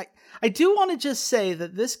guess I do want to just say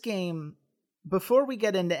that this game, before we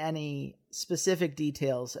get into any specific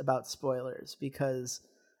details about spoilers, because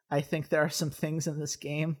I think there are some things in this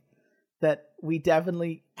game that we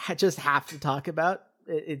definitely just have to talk about.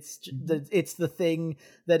 It's the thing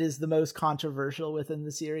that is the most controversial within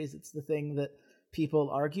the series. It's the thing that people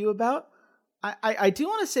argue about. I do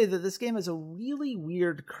want to say that this game has a really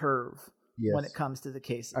weird curve when it comes to the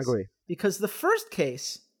cases. I agree. Because the first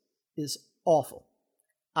case is awful.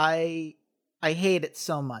 I hate it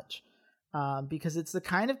so much because it's the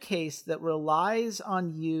kind of case that relies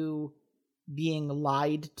on you being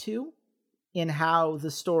lied to in how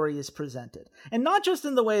the story is presented. And not just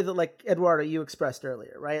in the way that, like, Eduardo, you expressed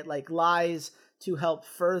earlier, right? Like, lies to help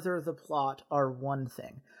further the plot are one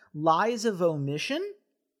thing. Lies of omission,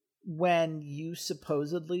 when you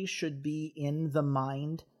supposedly should be in the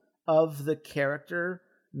mind of the character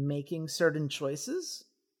making certain choices,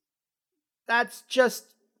 that's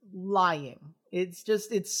just lying. It's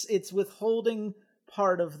just, it's withholding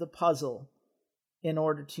part of the puzzle in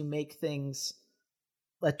order to make things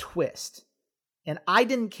a twist. And I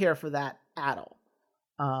didn't care for that at all.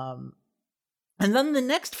 And then the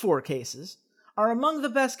next four cases are among the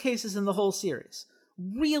best cases in the whole series.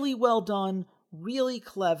 Really well done, really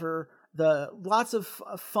clever, lots of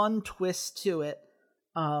fun twists to it.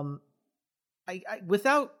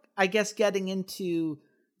 Without, I guess, getting into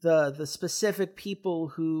the specific people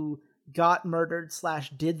who got murdered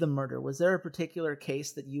 / did the murder, was there a particular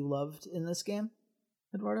case that you loved in this game,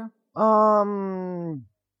 Eduardo?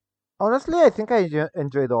 Honestly, I think I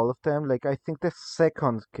enjoyed all of them. Like, I think the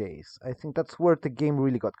second case, I think that's where the game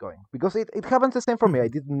really got going. Because it happens the same for me. I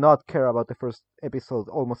did not care about the first episode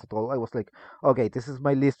almost at all. I was like, okay, this is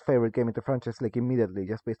my least favorite game in the franchise, like, immediately,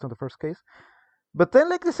 just based on the first case. But then,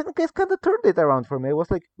 like, the second case kind of turned it around for me. I was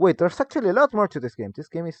like, wait, there's actually a lot more to this game. This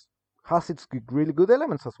game has its really good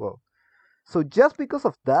elements as well. So just because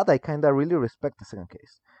of that, I kind of really respect the second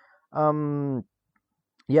case.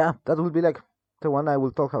 Yeah, that would be, like, the one I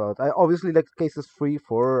will talk about. I obviously like cases 3,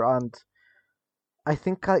 4, and I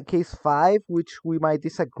think case 5, which we might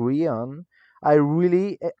disagree on. I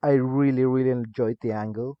really enjoyed the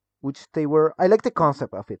angle, which they were. I like the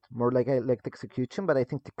concept of it more like I like the execution, but I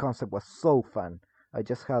think the concept was so fun. I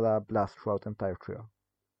just had a blast throughout the entire trio.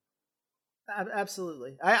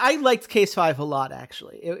 Absolutely, I liked case 5 a lot.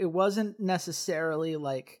 Actually, it wasn't necessarily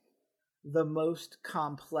like the most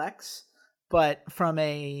complex, but from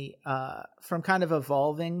kind of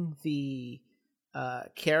evolving the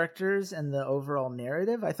characters and the overall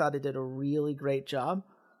narrative, I thought it did a really great job.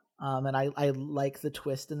 And I like the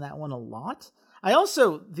twist in that one a lot. I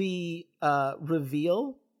also, the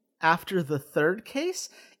reveal after the third case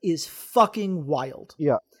is fucking wild.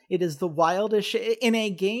 Yeah. It is the wildest shit. In a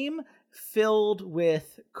game filled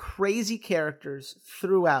with crazy characters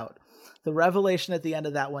throughout, the revelation at the end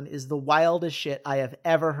of that one is the wildest shit I have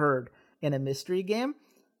ever heard in a mystery game.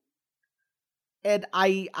 And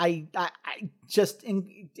I just,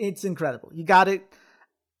 it's incredible. You got it.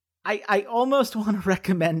 I almost want to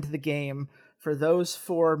recommend the game for those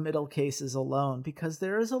 4 middle cases alone, because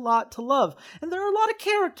there is a lot to love, and there are a lot of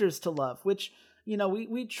characters to love, which,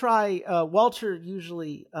 we try. Walter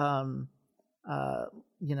usually,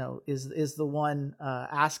 is the one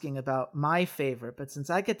asking about my favorite, but since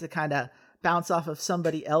I get to kind of bounce off of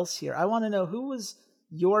somebody else here, I want to know, who was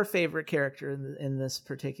your favorite character in this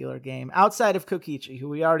particular game, outside of Kokichi, who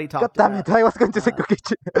we already talked about? God damn it, I was going to say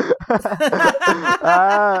Kokichi.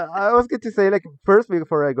 I was going to say, first,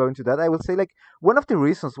 before I go into that, I will say, one of the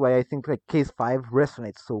reasons why I think, Case 5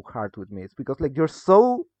 resonates so hard with me is because, you're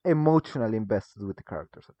so emotionally invested with the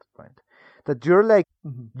characters at the point that you're,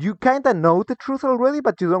 you kind of know the truth already,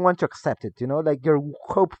 but you don't want to accept it, you're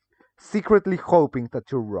secretly hoping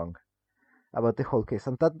that you're wrong about the whole case.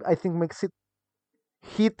 And that, I think, makes it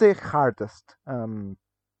hit the hardest,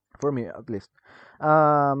 for me at least.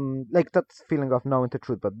 That feeling of knowing the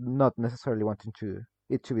truth, but not necessarily wanting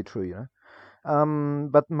it to be true,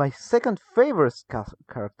 But my second favorite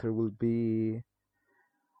character will be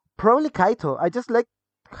probably Kaito. I just like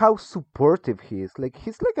how supportive he is.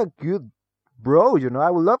 He's a good bro, I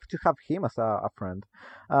would love to have him as a friend.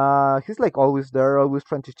 He's always there, always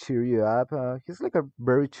trying to cheer you up. He's a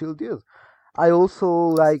very chill dude. I also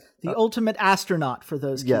like the ultimate astronaut for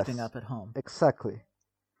those keeping up at home. Exactly.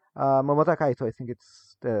 Momota Kaito, I think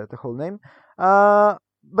it's the whole name.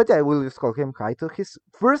 But yeah, we'll just call him Kaito. His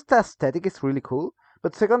first aesthetic is really cool,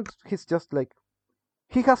 but second, he's just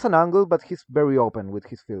he has an angle, but he's very open with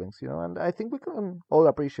his feelings, and I think we can all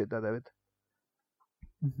appreciate that a bit.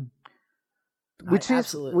 Mm-hmm.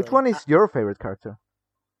 Which one is your favorite character?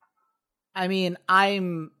 I mean,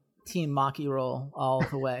 I'm Team Maki roll all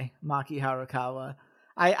the way. Maki Harukawa.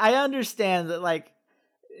 I understand that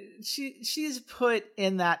she's put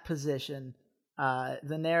in that position.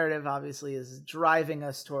 The narrative obviously is driving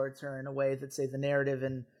us towards her in a way that, say, the narrative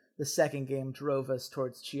in the second game drove us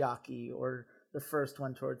towards Chiaki, or the first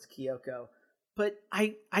one towards Kyoko. But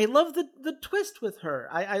I love the twist with her.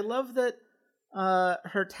 I love that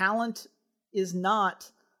her talent is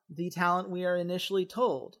not the talent we are initially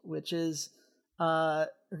told, which is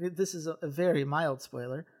this is a very mild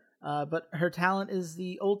spoiler, but her talent is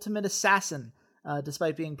the ultimate assassin,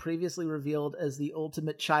 despite being previously revealed as the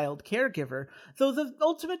ultimate child caregiver, though the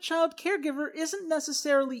ultimate child caregiver isn't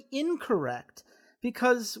necessarily incorrect,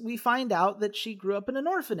 because we find out that she grew up in an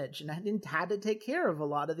orphanage and had to take care of a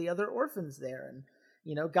lot of the other orphans there,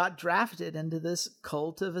 and got drafted into this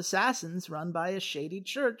cult of assassins run by a shady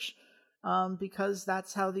church, because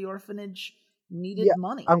that's how the orphanage needed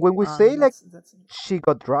money. And when we say she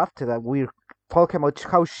got drafted, we're talking about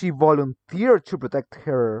how she volunteered to protect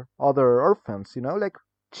her other orphans,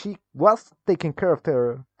 she was taking care of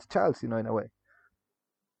the child, in a way.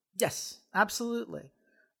 Yes, absolutely.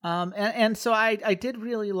 And so I did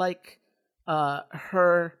really like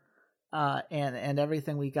her and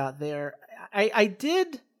everything we got there. I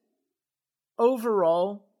did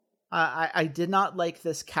overall. I did not like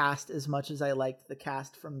this cast as much as I liked the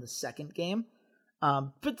cast from the second game.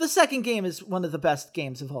 But the second game is one of the best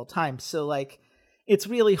games of all time. So it's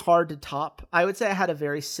really hard to top. I would say I had a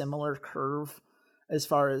very similar curve as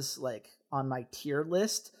far as on my tier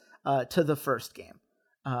list to the first game.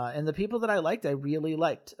 And the people that I liked, I really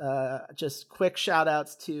liked. Just quick shout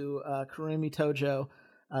outs to Kurumi Tojo,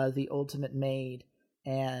 the ultimate maid,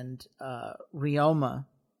 and Ryoma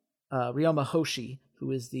Hoshi,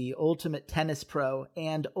 who is the ultimate tennis pro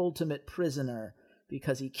and ultimate prisoner,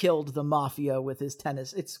 because he killed the mafia with his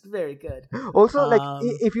tennis. It's very good. Also,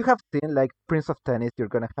 if you have seen Prince of Tennis, you're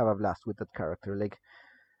gonna have a blast with that character.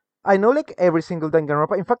 I know every single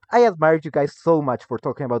Danganronpa. In fact, I admire you guys so much for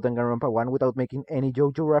talking about Danganronpa 1 without making any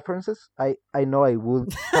JoJo references. I know I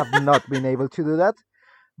would have not been able to do that,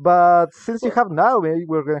 but since you have now, maybe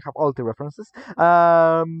we're gonna have all the references.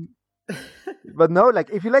 But no,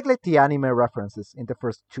 if you like the anime references in the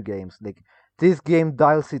first 2 games, this game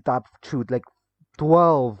dials it up to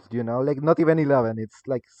 12, not even 11. It's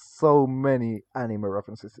so many anime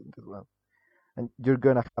references in this one, and you're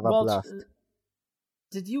gonna have a blast.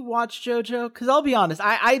 Did you watch JoJo? Because I'll be honest,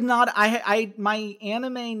 I'm not. My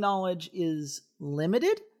anime knowledge is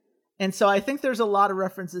limited, and so I think there's a lot of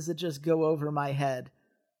references that just go over my head.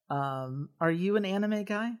 Are you an anime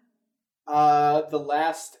guy? The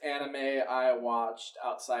last anime I watched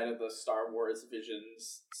outside of the Star Wars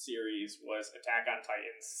Visions series was Attack on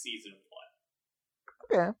Titan Season 1.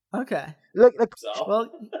 Okay.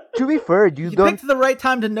 Well, to be fair, you don't picked the right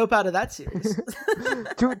time to nope out of that series.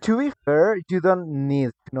 to be fair, you don't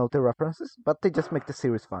need to know the references, but they just make the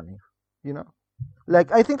series funny,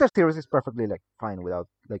 I think the series is perfectly fine without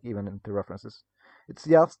even the references. It's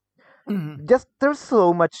just Just there's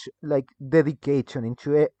so much like dedication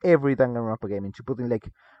into every Danganronpa game, into putting like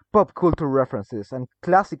pop culture references and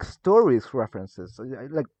classic stories references,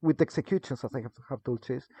 like with executions, as I have told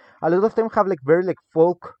Chase. A lot of them have like very like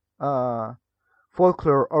folklore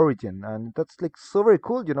origin, and that's like so very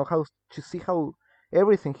cool. How to see how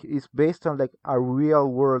everything is based on like a real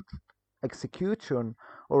world execution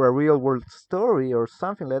or a real world story or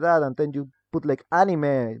something like that, and then you put like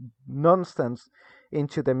anime nonsense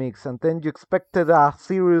into the mix, and then you expected a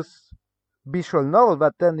serious visual novel,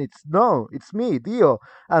 but then it's me, Dio,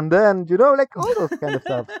 and then like all those kind of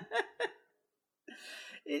stuff.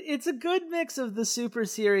 It's a good mix of the super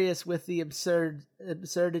serious with the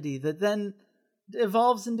absurdity that then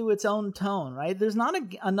evolves into its own tone, right? There's not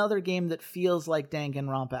another game that feels like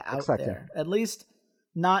Danganronpa out there, at least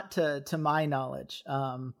not to my knowledge.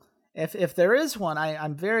 If there is one,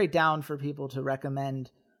 I'm very down for people to recommend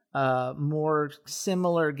more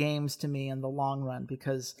similar games to me in the long run,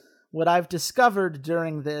 because what I've discovered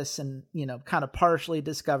during this, and kind of partially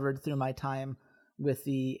discovered through my time with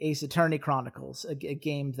the Ace Attorney Chronicles, a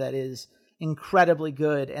game that is incredibly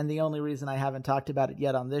good, and the only reason I haven't talked about it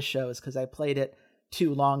yet on this show is because I played it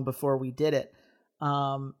too long before we did it.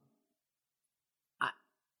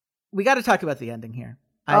 We got to talk about the ending here.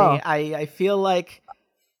 I feel like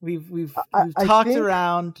we've talked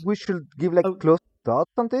around. We should give like close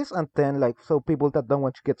thoughts on this, and then like so people that don't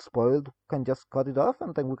want to get spoiled can just cut it off,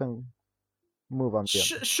 and then we can move on.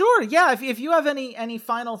 Sure, yeah. If you have any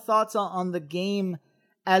final thoughts on the game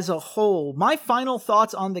as a whole, my final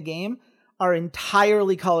thoughts on the game are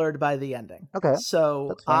entirely colored by the ending. Okay.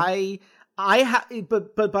 So but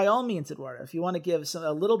by all means, Eduardo, if you want to give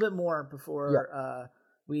a little bit more before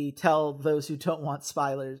we tell those who don't want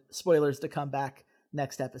spoilers to come back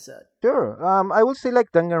next episode. Sure. I would say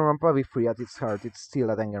like Danganronpa V3 at its heart, it's still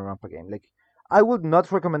a Danganronpa game. Like I would not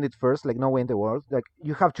recommend it first, like no way in the world. Like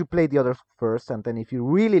you have to play the others first, and then if you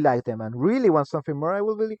really like them and really want something more, I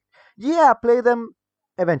will really play them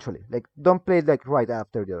eventually. Like don't play like right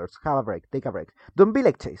after the others. Have a break. Take a break. Don't be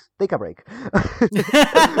like Chase. Take a break.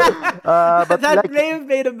 But that may have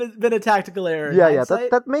been a tactical error. Yeah,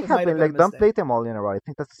 that may happen. Like don't play them all in a row. I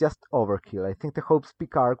think that's just overkill. I think the Hope's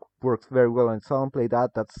Peak arc works very well on its own. Play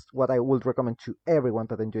that. That's what I would recommend to everyone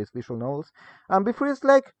that enjoys visual novels. And before it's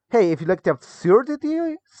like, hey, if you like the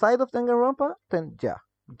absurdity side of Danganronpa, then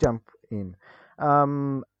jump in.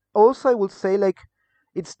 Also, I would say like,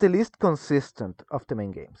 it's the least consistent of the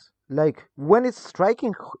main games. Like when it's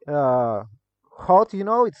striking hot,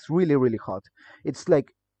 it's really, really hot. It's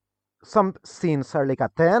like some scenes are like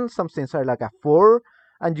a 10, some scenes are like a 4,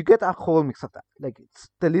 and you get a whole mix of that. Like it's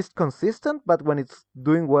the least consistent, but when it's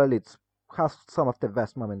doing well, it has some of the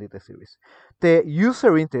best moments in the series. The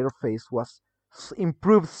user interface was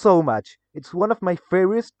improved so much. It's one of my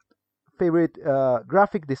favorite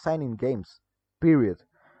graphic design in games, period.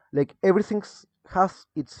 Like everything has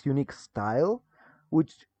its unique style,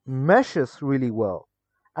 which meshes really well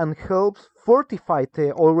and helps fortify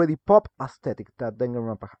the already pop aesthetic that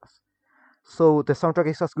Danganronpa has. So the soundtrack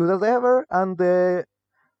is as good as ever, and the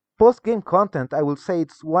post-game content, I will say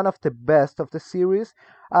it's one of the best of the series.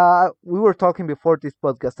 We were talking before this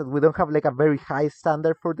podcast that we don't have like a very high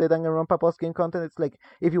standard for the Danganronpa post-game content. It's like,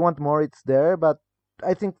 if you want more, it's there, but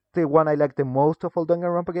I think the one I like the most of all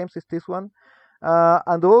Danganronpa games is this one.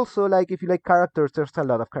 And also, like, if you like characters, there's a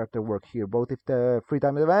lot of character work here, both in the free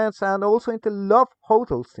time events and also in the love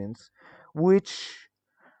hotel scenes, which,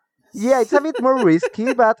 it's a bit more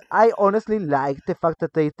risky, but I honestly like the fact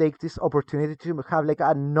that they take this opportunity to have like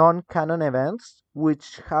a non-canon events,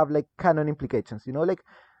 which have like canon implications, like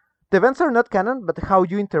the events are not canon, but how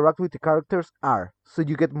you interact with the characters are, so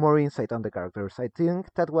you get more insight on the characters. I think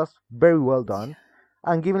that was very well done,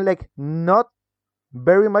 and given like not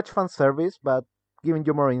very much fan service, but giving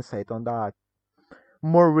you more insight on that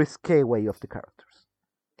more risque way of the characters.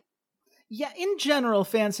 Yeah, in general,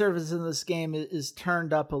 fan service in this game is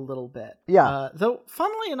turned up a little bit. Yeah. Though,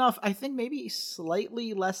 funnily enough, I think maybe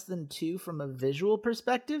slightly less than 2 from a visual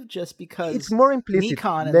perspective, just because it's more implicit.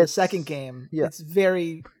 Nikon in the second game, it's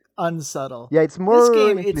very unsubtle. Yeah, it's more this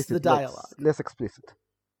game, implicit, it's the dialogue. Less explicit.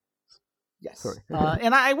 Yes. Sorry.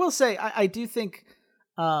 And I will say, I do think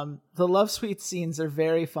the Love Suite scenes are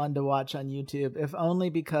very fun to watch on YouTube, if only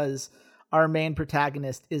because our main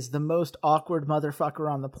protagonist is the most awkward motherfucker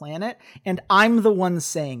on the planet, and I'm the one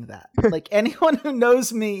saying that. Like, anyone who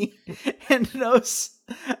knows me and knows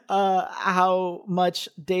how much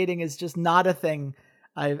dating is just not a thing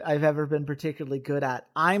I've ever been particularly good at,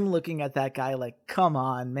 I'm looking at that guy like, come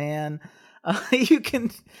on, man. You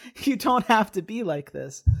don't have to be like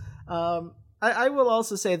this. I will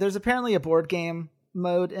also say there's apparently a board game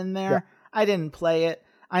mode in there. Yeah. I didn't play it.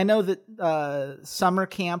 I know that Summer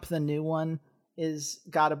Camp, the new one, is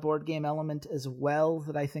got a board game element as well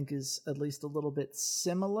that I think is at least a little bit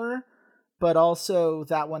similar, but also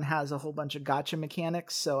that one has a whole bunch of gacha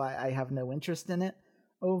mechanics, so I have no interest in it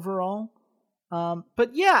overall.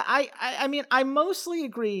 But yeah, I mean, I mostly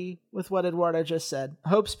agree with what Eduardo just said.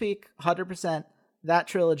 Hope's Peak, 100%. That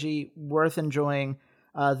trilogy, worth enjoying.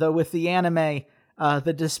 Though with the anime,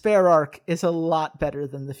 the Despair arc is a lot better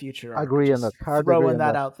than the Future arc. Agree on Just that. Hard throwing agree on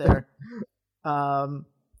that out there.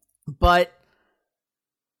 But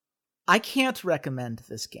I can't recommend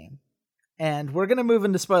this game. And we're going to move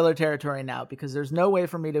into spoiler territory now because there's no way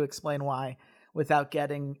for me to explain why without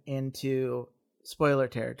getting into spoiler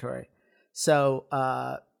territory. So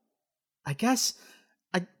I guess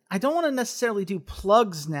I don't want to necessarily do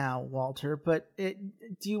plugs now, Walter, but do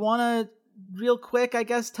you want to real quick, I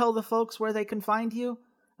guess, tell the folks where they can find you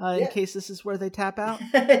in case this is where they tap out?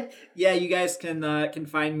 Yeah, you guys can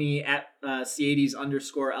find me at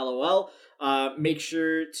C80s_LOL. Make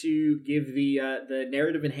sure to give the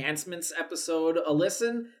narrative enhancements episode a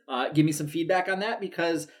listen. Give me some feedback on that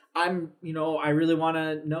because I really want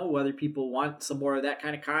to know whether people want some more of that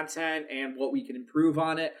kind of content and what we can improve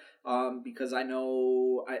on it. Because I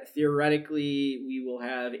know theoretically we will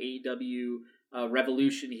have AEW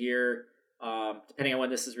Revolution here. Depending on when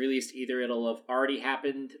this is released, either it'll have already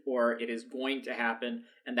happened or it is going to happen,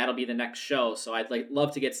 and that'll be the next show. So I'd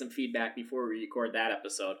love to get some feedback before we record that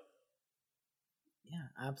episode. Yeah,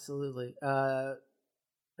 absolutely.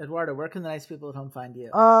 Eduardo, where can the nice people at home find you?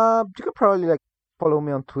 You can probably follow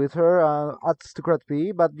me on Twitter at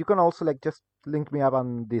StückrathV, but you can also just link me up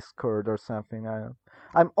on Discord or something.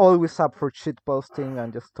 I'm always up for shit posting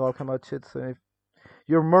and just talking about shit. So if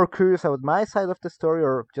you're more curious about my side of the story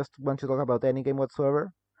or just want to talk about any game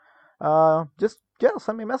whatsoever, just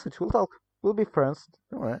send me a message. We'll talk. We'll be friends.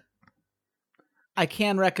 All right. I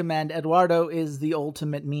can recommend Eduardo is the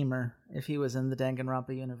ultimate memer if he was in the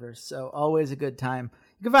Danganronpa universe. So always a good time.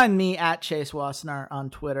 You can find me at Chase Wassenar on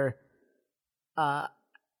Twitter. And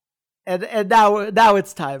now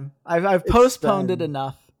it's time. I've postponed it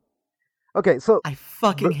enough. Okay, so I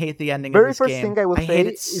fucking hate the ending very of this first game. thing I will say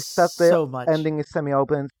is that the ending is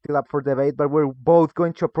semi-open, still up for debate, but we're both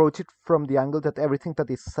going to approach it from the angle that everything that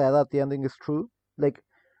is said at the ending is true,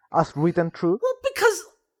 as written true. Well, because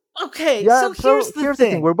so here's the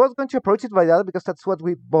thing. We're both going to approach it by that because that's what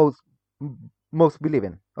we both most believe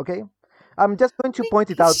in. Okay, I'm just going to point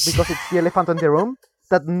it out because it's the elephant in the room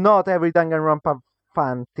that not every Danganronpa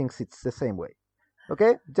fan thinks it's the same way.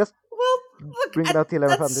 Okay, just bring it out the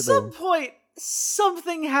elephant in the room. At some point,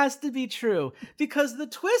 something has to be true because the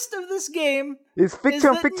twist of this game is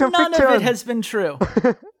fiction. None of it has been true.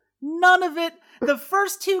 None of it. The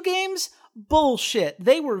first two games, bullshit.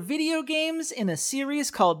 They were video games in a series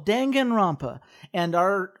called Danganronpa, and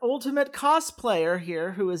our ultimate cosplayer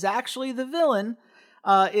here, who is actually the villain,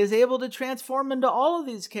 is able to transform into all of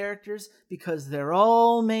these characters because they're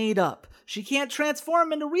all made up. She can't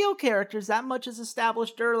transform into real characters, that much is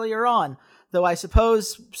established earlier on. Though I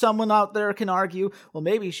suppose someone out there can argue, well,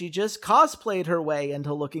 maybe she just cosplayed her way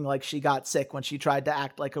into looking like she got sick when she tried to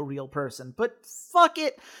act like a real person. But fuck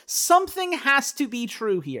it, something has to be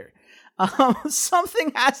true here.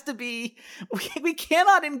 Something has to be... We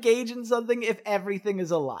cannot engage in something if everything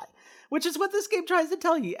is a lie. Which is what this game tries to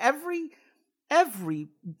tell you. Every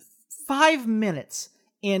 5 minutes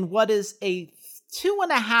in what is a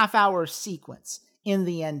 2.5 hour sequence in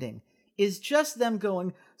the ending is just them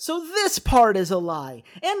going, so this part is a lie,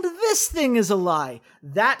 and this thing is a lie.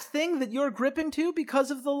 That thing that you're gripping to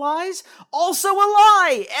because of the lies, also a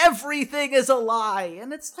lie. Everything is a lie.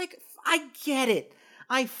 And it's I get it.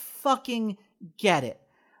 I fucking get it.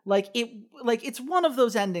 It's one of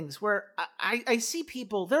those endings where I see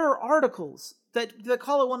people, there are articles that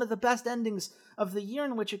call it one of the best endings of the year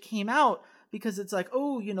in which it came out because it's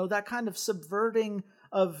that kind of subverting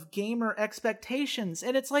of gamer expectations.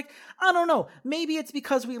 And it's I don't know, maybe it's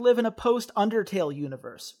because we live in a post-Undertale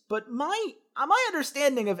universe, but my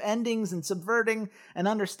understanding of endings and subverting and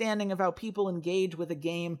understanding of how people engage with a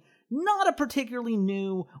game, not a particularly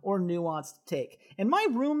new or nuanced take. And my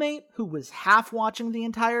roommate, who was half watching the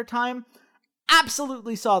entire time,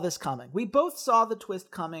 absolutely saw this coming. We both saw the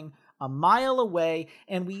twist coming a mile away,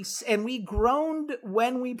 and we groaned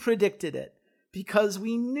when we predicted it because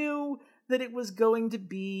we knew that it was going to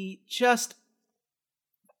be just,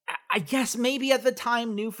 I guess maybe at the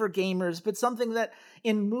time new for gamers, but something that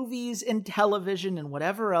in movies and television and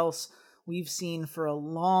whatever else we've seen for a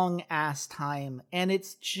long ass time. And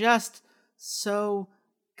it's just so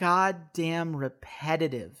goddamn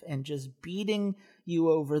repetitive and just beating you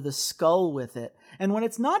over the skull with it. And when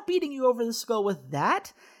it's not beating you over the skull with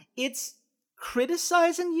that, it's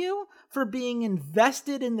criticizing you for being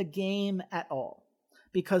invested in the game at all.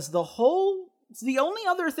 Because the only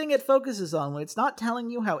other thing it focuses on, when it's not telling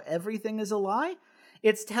you how everything is a lie,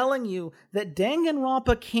 it's telling you that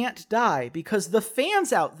Danganronpa can't die because the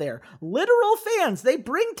fans out there, literal fans, they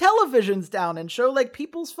bring televisions down and show like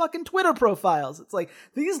people's fucking Twitter profiles. It's like,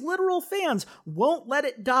 these literal fans won't let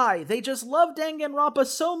it die. They just love Danganronpa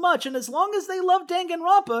so much, and as long as they love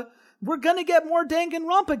Danganronpa, we're gonna get more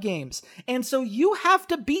Danganronpa games. And so you have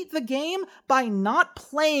to beat the game by not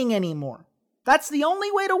playing anymore. That's the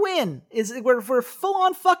only way to win, is we're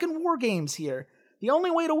full-on fucking war games here. The only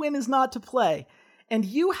way to win is not to play. And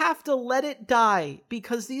you have to let it die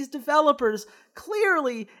because these developers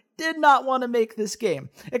clearly did not want to make this game.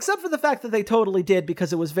 Except for the fact that they totally did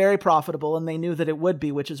because it was very profitable and they knew that it would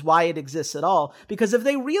be, which is why it exists at all. Because if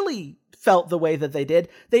they really felt the way that they did,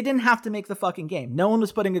 they didn't have to make the fucking game. No one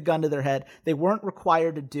was putting a gun to their head. They weren't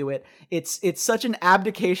required to do it. It's such an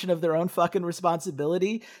abdication of their own fucking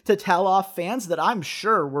responsibility to tell off fans that I'm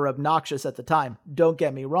sure were obnoxious at the time. Don't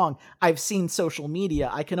get me wrong. I've seen social media.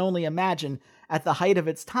 I can only imagine at the height of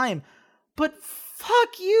its time. But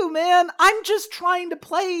fuck you, man. I'm just trying to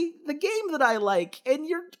play the game that I like, and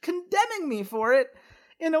you're condemning me for it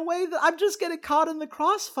in a way that I'm just getting caught in the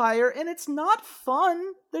crossfire, and it's not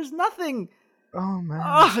fun. There's nothing. Oh, man.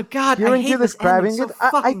 Oh, God, Hearing I hate you describing so it,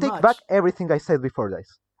 I take much. back everything I said before this.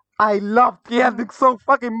 I love the ending so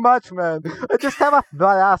fucking much, man. I just have a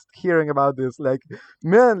blast hearing about this. Like,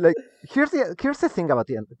 man, like, here's the thing about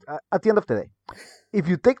the end. At the end of the day, if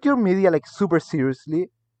you take your media like super seriously,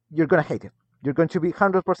 you're gonna hate it. You're going to be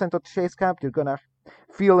 100% of Chase camp. You're gonna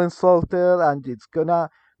feel insulted, and it's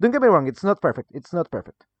gonna. Don't get me wrong. It's not perfect. It's not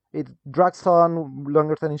perfect. It drags on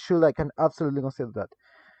longer than it should. I can absolutely consider that.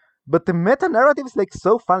 But the meta narrative is like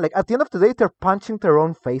so fun. Like at the end of the day, they're punching their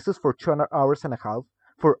own faces for 2 hours and a half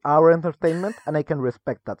for our entertainment, and I can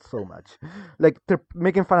respect that so much. Like they're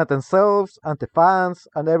making fun of themselves and the fans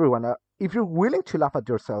and everyone. If you're willing to laugh at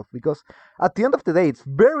yourself, because at the end of the day, it's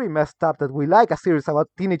very messed up that we like a series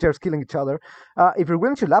about teenagers killing each other. If you're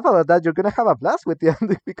willing to laugh at that, you're gonna have a blast with the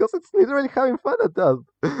ending because it's literally having fun at that.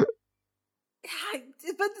 But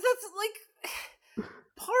that's like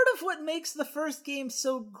part of what makes the first game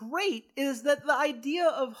so great is that the idea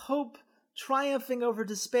of hope triumphing over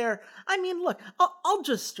despair. I mean, look, I'll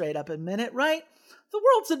just straight up admit it, right? The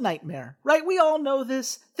world's a nightmare, right? We all know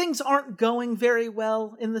this. Things aren't going very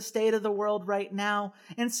well in the state of the world right now.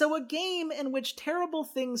 And so a game in which terrible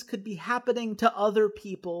things could be happening to other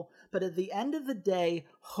people, but at the end of the day,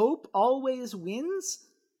 hope always wins?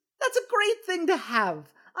 That's a great thing to have.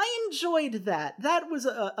 I enjoyed that. That was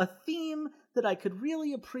a theme that I could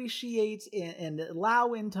really appreciate and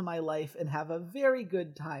allow into my life and have a very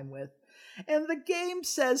good time with. And the game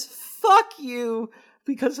says, fuck you,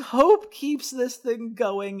 because hope keeps this thing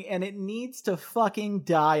going and it needs to fucking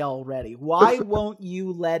die already. Why won't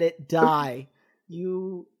you let it die?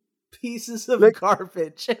 You pieces of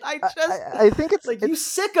garbage. And I think it's like, you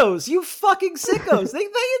sickos, you fucking sickos. They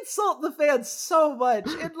insult the fans so much.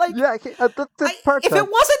 And like, yeah, if it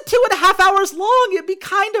wasn't 2.5 hours long, it'd be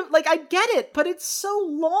kind of like, I get it, but it's so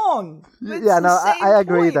long. It's I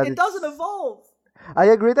agree that it doesn't evolve. I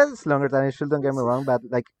agree that it's longer than it should, don't get me wrong, but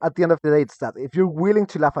like at the end of the day, it's that if you're willing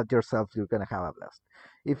to laugh at yourself, you're gonna have a blast.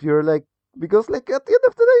 If you're like, because like at the end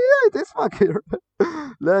of the day, yeah, it is fucking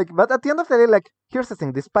like, but at the end of the day, like, here's the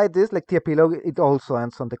thing: despite this, like the epilogue, it also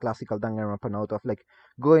ends on the classical Danganronpa note of like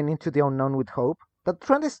going into the unknown with hope. That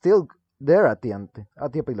trend is still there at the end,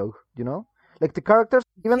 at the epilogue, you know. Like the characters,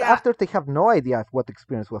 even after they have no idea if what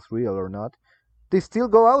experience was real or not, they still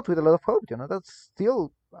go out with a lot of hope. You know, that's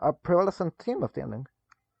still a prevalent theme of the ending.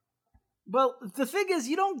 Well, the thing is,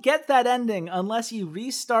 you don't get that ending unless you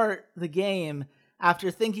restart the game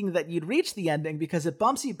after thinking that you'd reach the ending, because it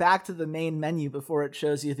bumps you back to the main menu before it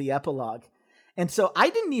shows you the epilogue. And so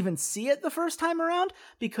I didn't even see it the first time around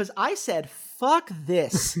because I said, fuck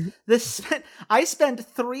this. I spent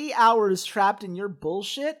 3 hours trapped in your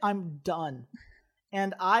bullshit. I'm done.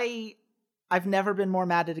 And I've never been more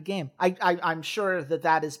mad at a game. I'm sure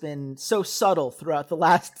that has been so subtle throughout the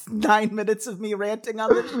last 9 minutes of me ranting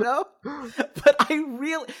on this show. But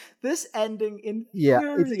this ending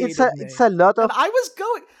infuriated me. It's a lot of... And I was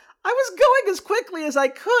going as quickly as I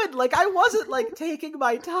could. Like, I wasn't, like, taking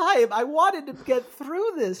my time. I wanted to get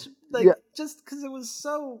through this. Just because it was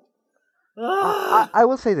so... I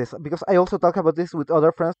will say this, because I also talk about this with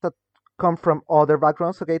other friends that come from other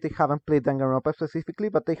backgrounds. Okay, they haven't played Danganronpa specifically,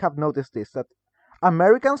 but they have noticed this, that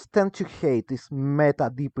Americans tend to hate these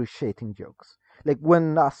meta depreciating jokes. Like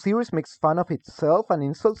when a series makes fun of itself and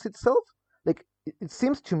insults itself, like it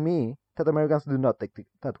seems to me that Americans do not take it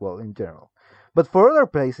that well in general. But for other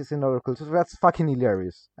places in other cultures, that's fucking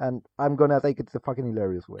hilarious, and I'm gonna take it the fucking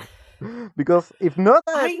hilarious way. Because I if not,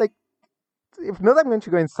 I'm going to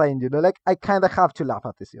go insane. You know, like I kind of have to laugh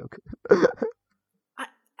at this joke.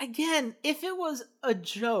 again, if it was a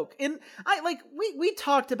joke, and we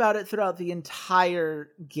talked about it throughout the entire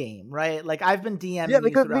game, right? Like I've been Yeah, DMing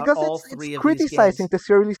you throughout because all it's three of these criticizing games.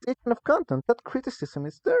 the serialization of content. That criticism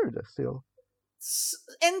is there still.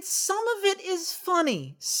 And some of it is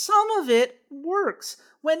funny. Some of it works.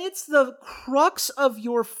 When it's the crux of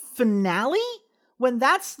your finale, when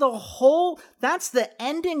that's the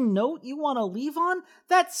ending note you want to leave on,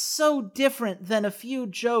 that's so different than a few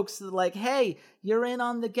jokes that like, hey, you're in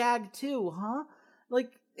on the gag too, huh?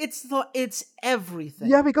 Like, it's everything.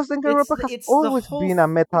 Yeah, because Danganronpa has It's the always whole been a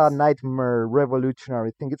meta nightmare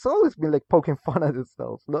revolutionary thing. It's always been like poking fun at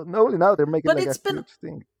itself. Not only now they're making but like a it's been huge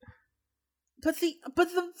thing. But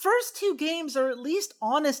the first two games are at least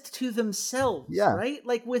honest to themselves, Yeah. right?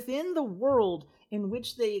 Like within the world in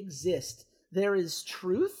which they exist, there is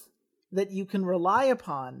truth that you can rely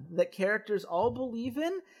upon, that characters all believe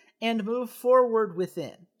in and move forward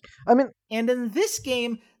within. I mean, and in this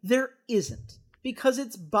game, there isn't, because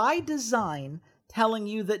it's by design telling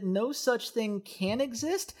you that no such thing can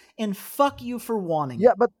exist and fuck you for wanting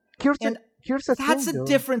yeah, it. but here's And the that's thing, a though.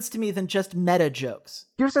 difference to me than just meta jokes.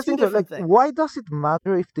 Here's the Two thing, though. Like, different things. why does it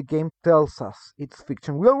matter if the game tells us it's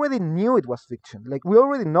fiction? We already knew it was fiction. Like, we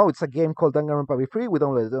already know it's a game called Danganronpa V3. We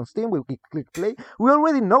download it on Steam. We click play. We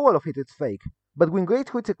already know all of it. It's fake. But we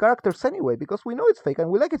engage with the characters anyway because we know it's fake and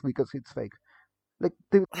we like it because it's fake. Like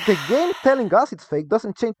the game telling us it's fake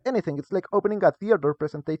doesn't change anything. It's like opening a theater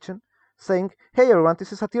presentation, saying, "Hey everyone,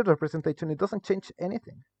 this is a theater presentation." It doesn't change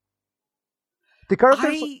anything. The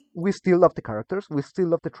characters, we still love the characters. We still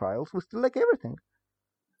love the trials. We still like everything.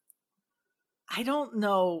 I don't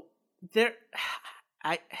know.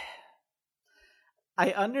 I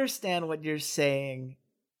understand what you're saying,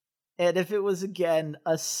 and if it was again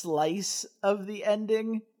a slice of the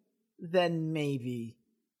ending, then maybe.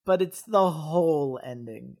 But it's the whole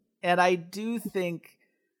ending, and I do think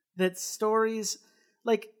that stories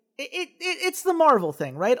like it's the Marvel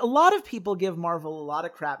thing, right? A lot of people give Marvel a lot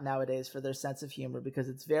of crap nowadays for their sense of humor because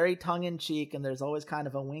it's very tongue-in-cheek and there's always kind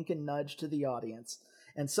of a wink and nudge to the audience.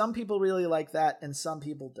 And some people really like that and some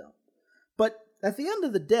people don't. But at the end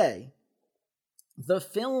of the day, the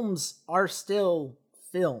films are still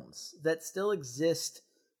films that still exist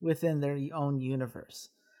within their own universe.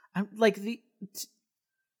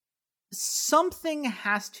 Something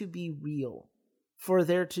has to be real for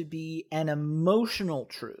there to be an emotional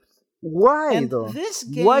truth. Why and though? This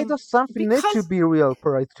game, why does something need to be real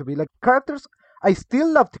for it to be like characters? I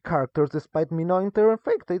still love the characters despite me knowing they're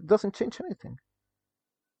fake. It doesn't change anything.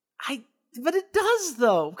 But it does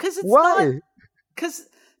though, because it's why?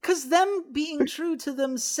 Because them being true to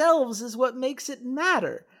themselves is what makes it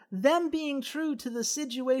matter. Them being true to the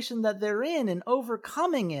situation that they're in and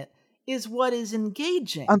overcoming it is what is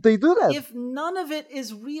engaging. And they do that. If none of it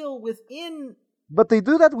is real within... But they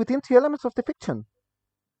do that within the elements of the fiction.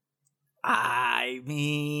 I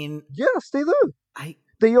mean... Yes, they do.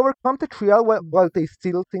 They overcome the trial while they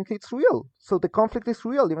still think it's real. So the conflict is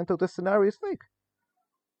real, even though the scenario is fake.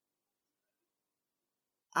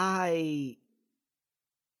 I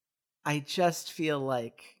just feel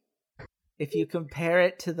like if you compare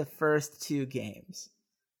it to the first two games,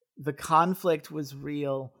 the conflict was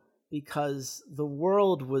real because the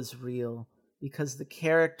world was real, because the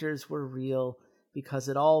characters were real, because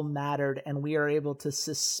it all mattered, and we are able to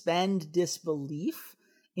suspend disbelief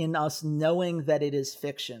in us knowing that it is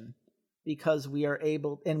fiction, because we are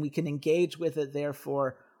able, and we can engage with it,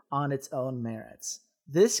 therefore, on its own merits.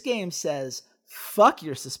 This game says, fuck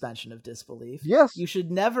your suspension of disbelief. Yes. You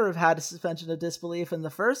should never have had a suspension of disbelief in the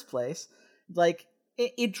first place. Like,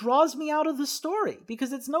 it draws me out of the story,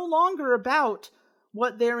 because it's no longer about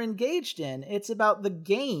what they're engaged in. It's about the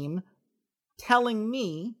game telling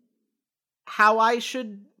me how I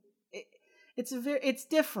should... It's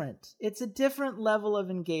different. It's a different level of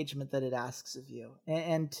engagement that it asks of you.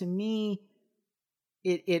 And to me,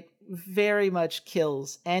 it very much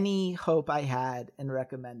kills any hope I had in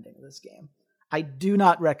recommending this game. I do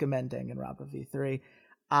not recommend Danganronpa V3.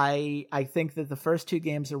 I think that the first two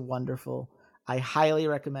games are wonderful. I highly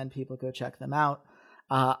recommend people go check them out.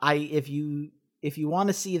 If you want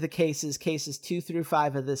to see the cases 2 through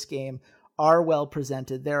 5 of this game are well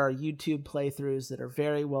presented. There are YouTube playthroughs that are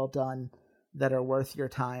very well done, that are worth your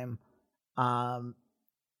time. I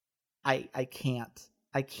can't.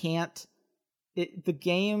 The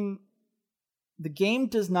game the game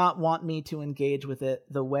does not want me to engage with it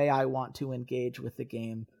the way I want to engage with the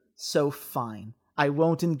game. So fine. I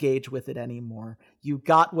won't engage with it anymore. You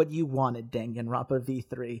got what you wanted, Danganronpa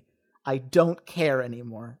V3. I don't care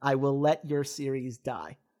anymore. I will let your series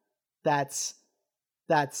die. That's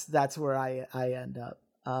where I end up.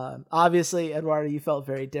 Obviously, Eduardo, you felt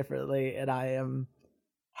very differently, and I am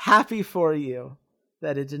happy for you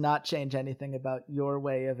that it did not change anything about your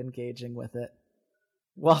way of engaging with it.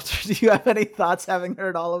 Walter, do you have any thoughts having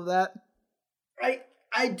heard all of that?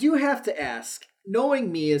 I do have to ask,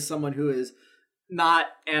 knowing me as someone who is not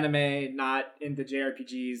anime, not into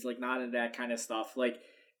JRPGs, like not into that kind of stuff, like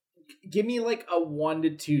give me like a 1 to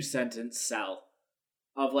 2 sentence sell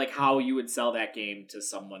of like how you would sell that game to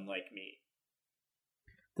someone like me.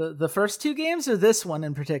 The first 2 games or this one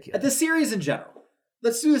in particular? The series in general.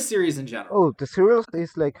 Let's do the series in general. Oh, the series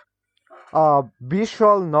is like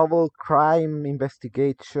visual novel, crime,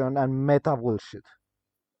 investigation, and meta bullshit.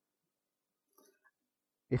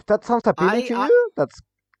 If that sounds appealing to you, that's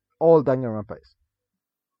all Danganronpa is.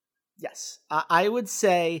 Yes. I would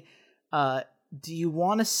say, do you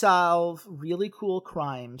want to solve really cool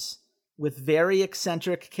crimes with very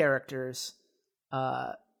eccentric characters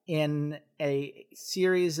in a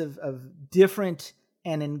series of different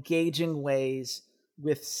and engaging ways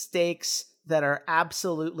with stakes that are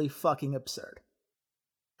absolutely fucking absurd?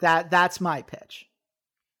 That's my pitch.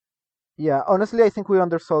 Yeah, honestly, I think we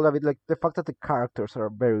undersold a bit, like, the fact that the characters are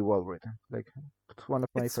very well written. Like, it's one of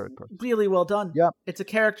my favorite parts. Really well done. Yeah. It's a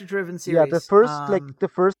character-driven series. Yeah,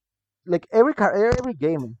 every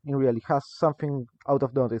game in really has something out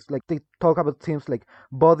of notice. Like, they talk about things like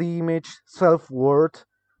body image, self-worth.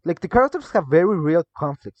 Like, the characters have very real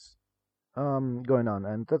conflicts going on,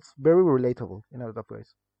 and that's very relatable in a lot of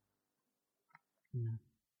ways.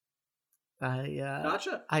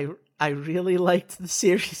 Gotcha. I really liked the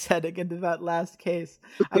series heading into that last case.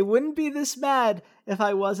 I wouldn't be this mad if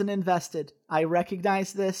I wasn't invested. I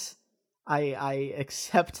recognize this. I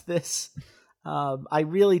accept this. I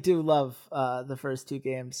really do love the first 2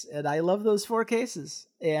 games, and I love those 4 cases.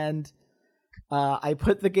 And I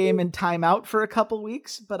put the game in timeout for a couple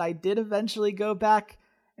weeks, but I did eventually go back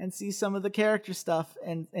and see some of the character stuff,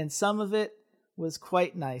 and some of it was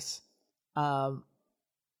quite nice.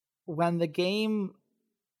 When the game,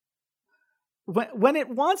 when it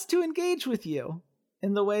wants to engage with you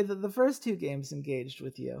in the way that the first 2 games engaged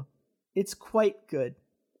with you, it's quite good.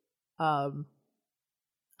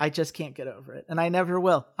 I just can't get over it, and I never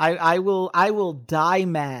will. I will die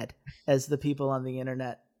mad, as the people on the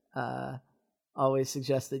internet always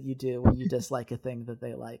suggest that you do when you dislike a thing that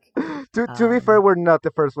they like. To be fair, we're not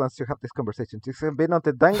the first ones to have this conversation. This has been on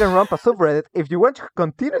the Danganronpa subreddit. If you want to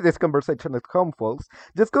continue this conversation at home, folks,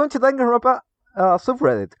 just go into Danganronpa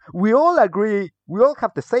subreddit. We all agree. We all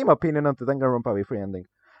have the same opinion on the Danganronpa V3 ending.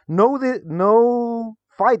 No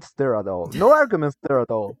fights there at all. No arguments there at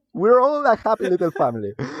all. We're all a happy little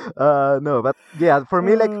family. No, but yeah, for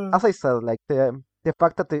me, like as I said, like the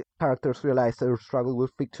fact that the characters realize their struggle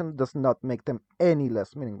with fiction does not make them any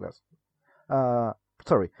less meaningless.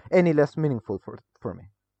 Any less meaningful for me.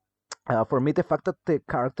 For me, the fact that the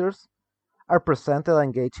characters are presented and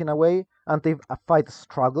engaged in a way, and they fight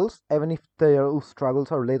struggles, even if their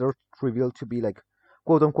struggles are later revealed to be like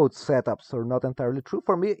quote-unquote setups or not entirely true,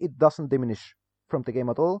 for me, it doesn't diminish from the game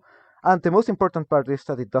at all. And the most important part is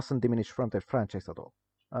that it doesn't diminish from the franchise at all.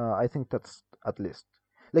 I think that's at least.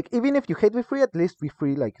 Like, even if you hate V3, at least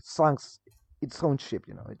V3 like sinks its own ship,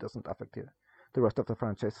 it doesn't affect the rest of the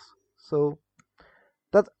franchise. So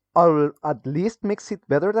that at least makes it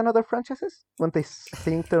better than other franchises when they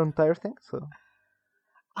sink their entire thing. So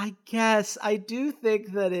I guess I do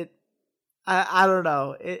think that it. I don't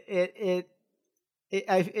know.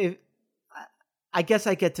 I guess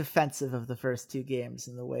I get defensive of the first 2 games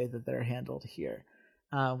in the way that they're handled here.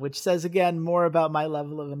 Which says, again, more about my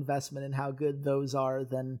level of investment and how good those are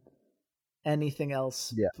than anything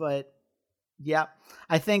else. Yeah. But, yeah,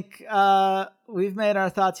 I think we've made our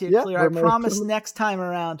thoughts here clear. I promise next time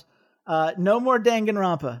around, no more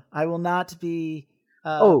Danganronpa. I will not be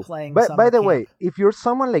playing by the way, if you're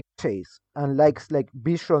someone like Chase and likes like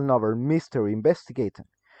visual novel, mystery, investigating,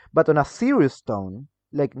 but on a serious tone,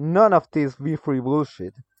 like none of this V3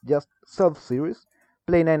 bullshit, just self-serious,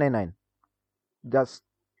 play 999. That's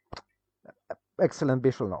excellent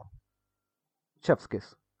visual novel. Chef's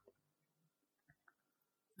kiss.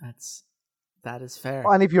 That is fair.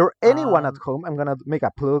 And if you're anyone at home, I'm gonna make a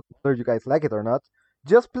plug, whether you guys like it or not.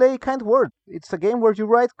 Just play Kind Words. It's a game where you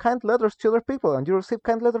write kind letters to other people and you receive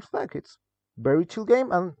kind letters back. It's a very chill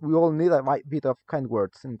game, and we all need a bit of kind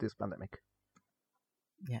words in this pandemic.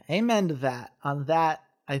 Yeah, amen to that. On that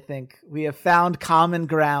I think we have found common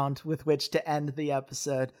ground with which to end the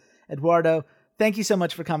episode. Eduardo, thank you so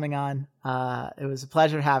much for coming on. It was a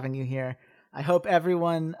pleasure having you here. I hope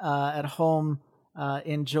everyone at home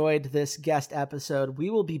enjoyed this guest episode. We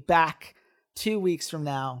will be back 2 weeks from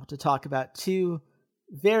now to talk about 2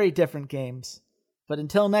 very different games. But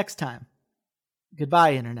until next time,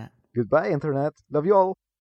 goodbye, Internet. Goodbye, Internet. Love you all.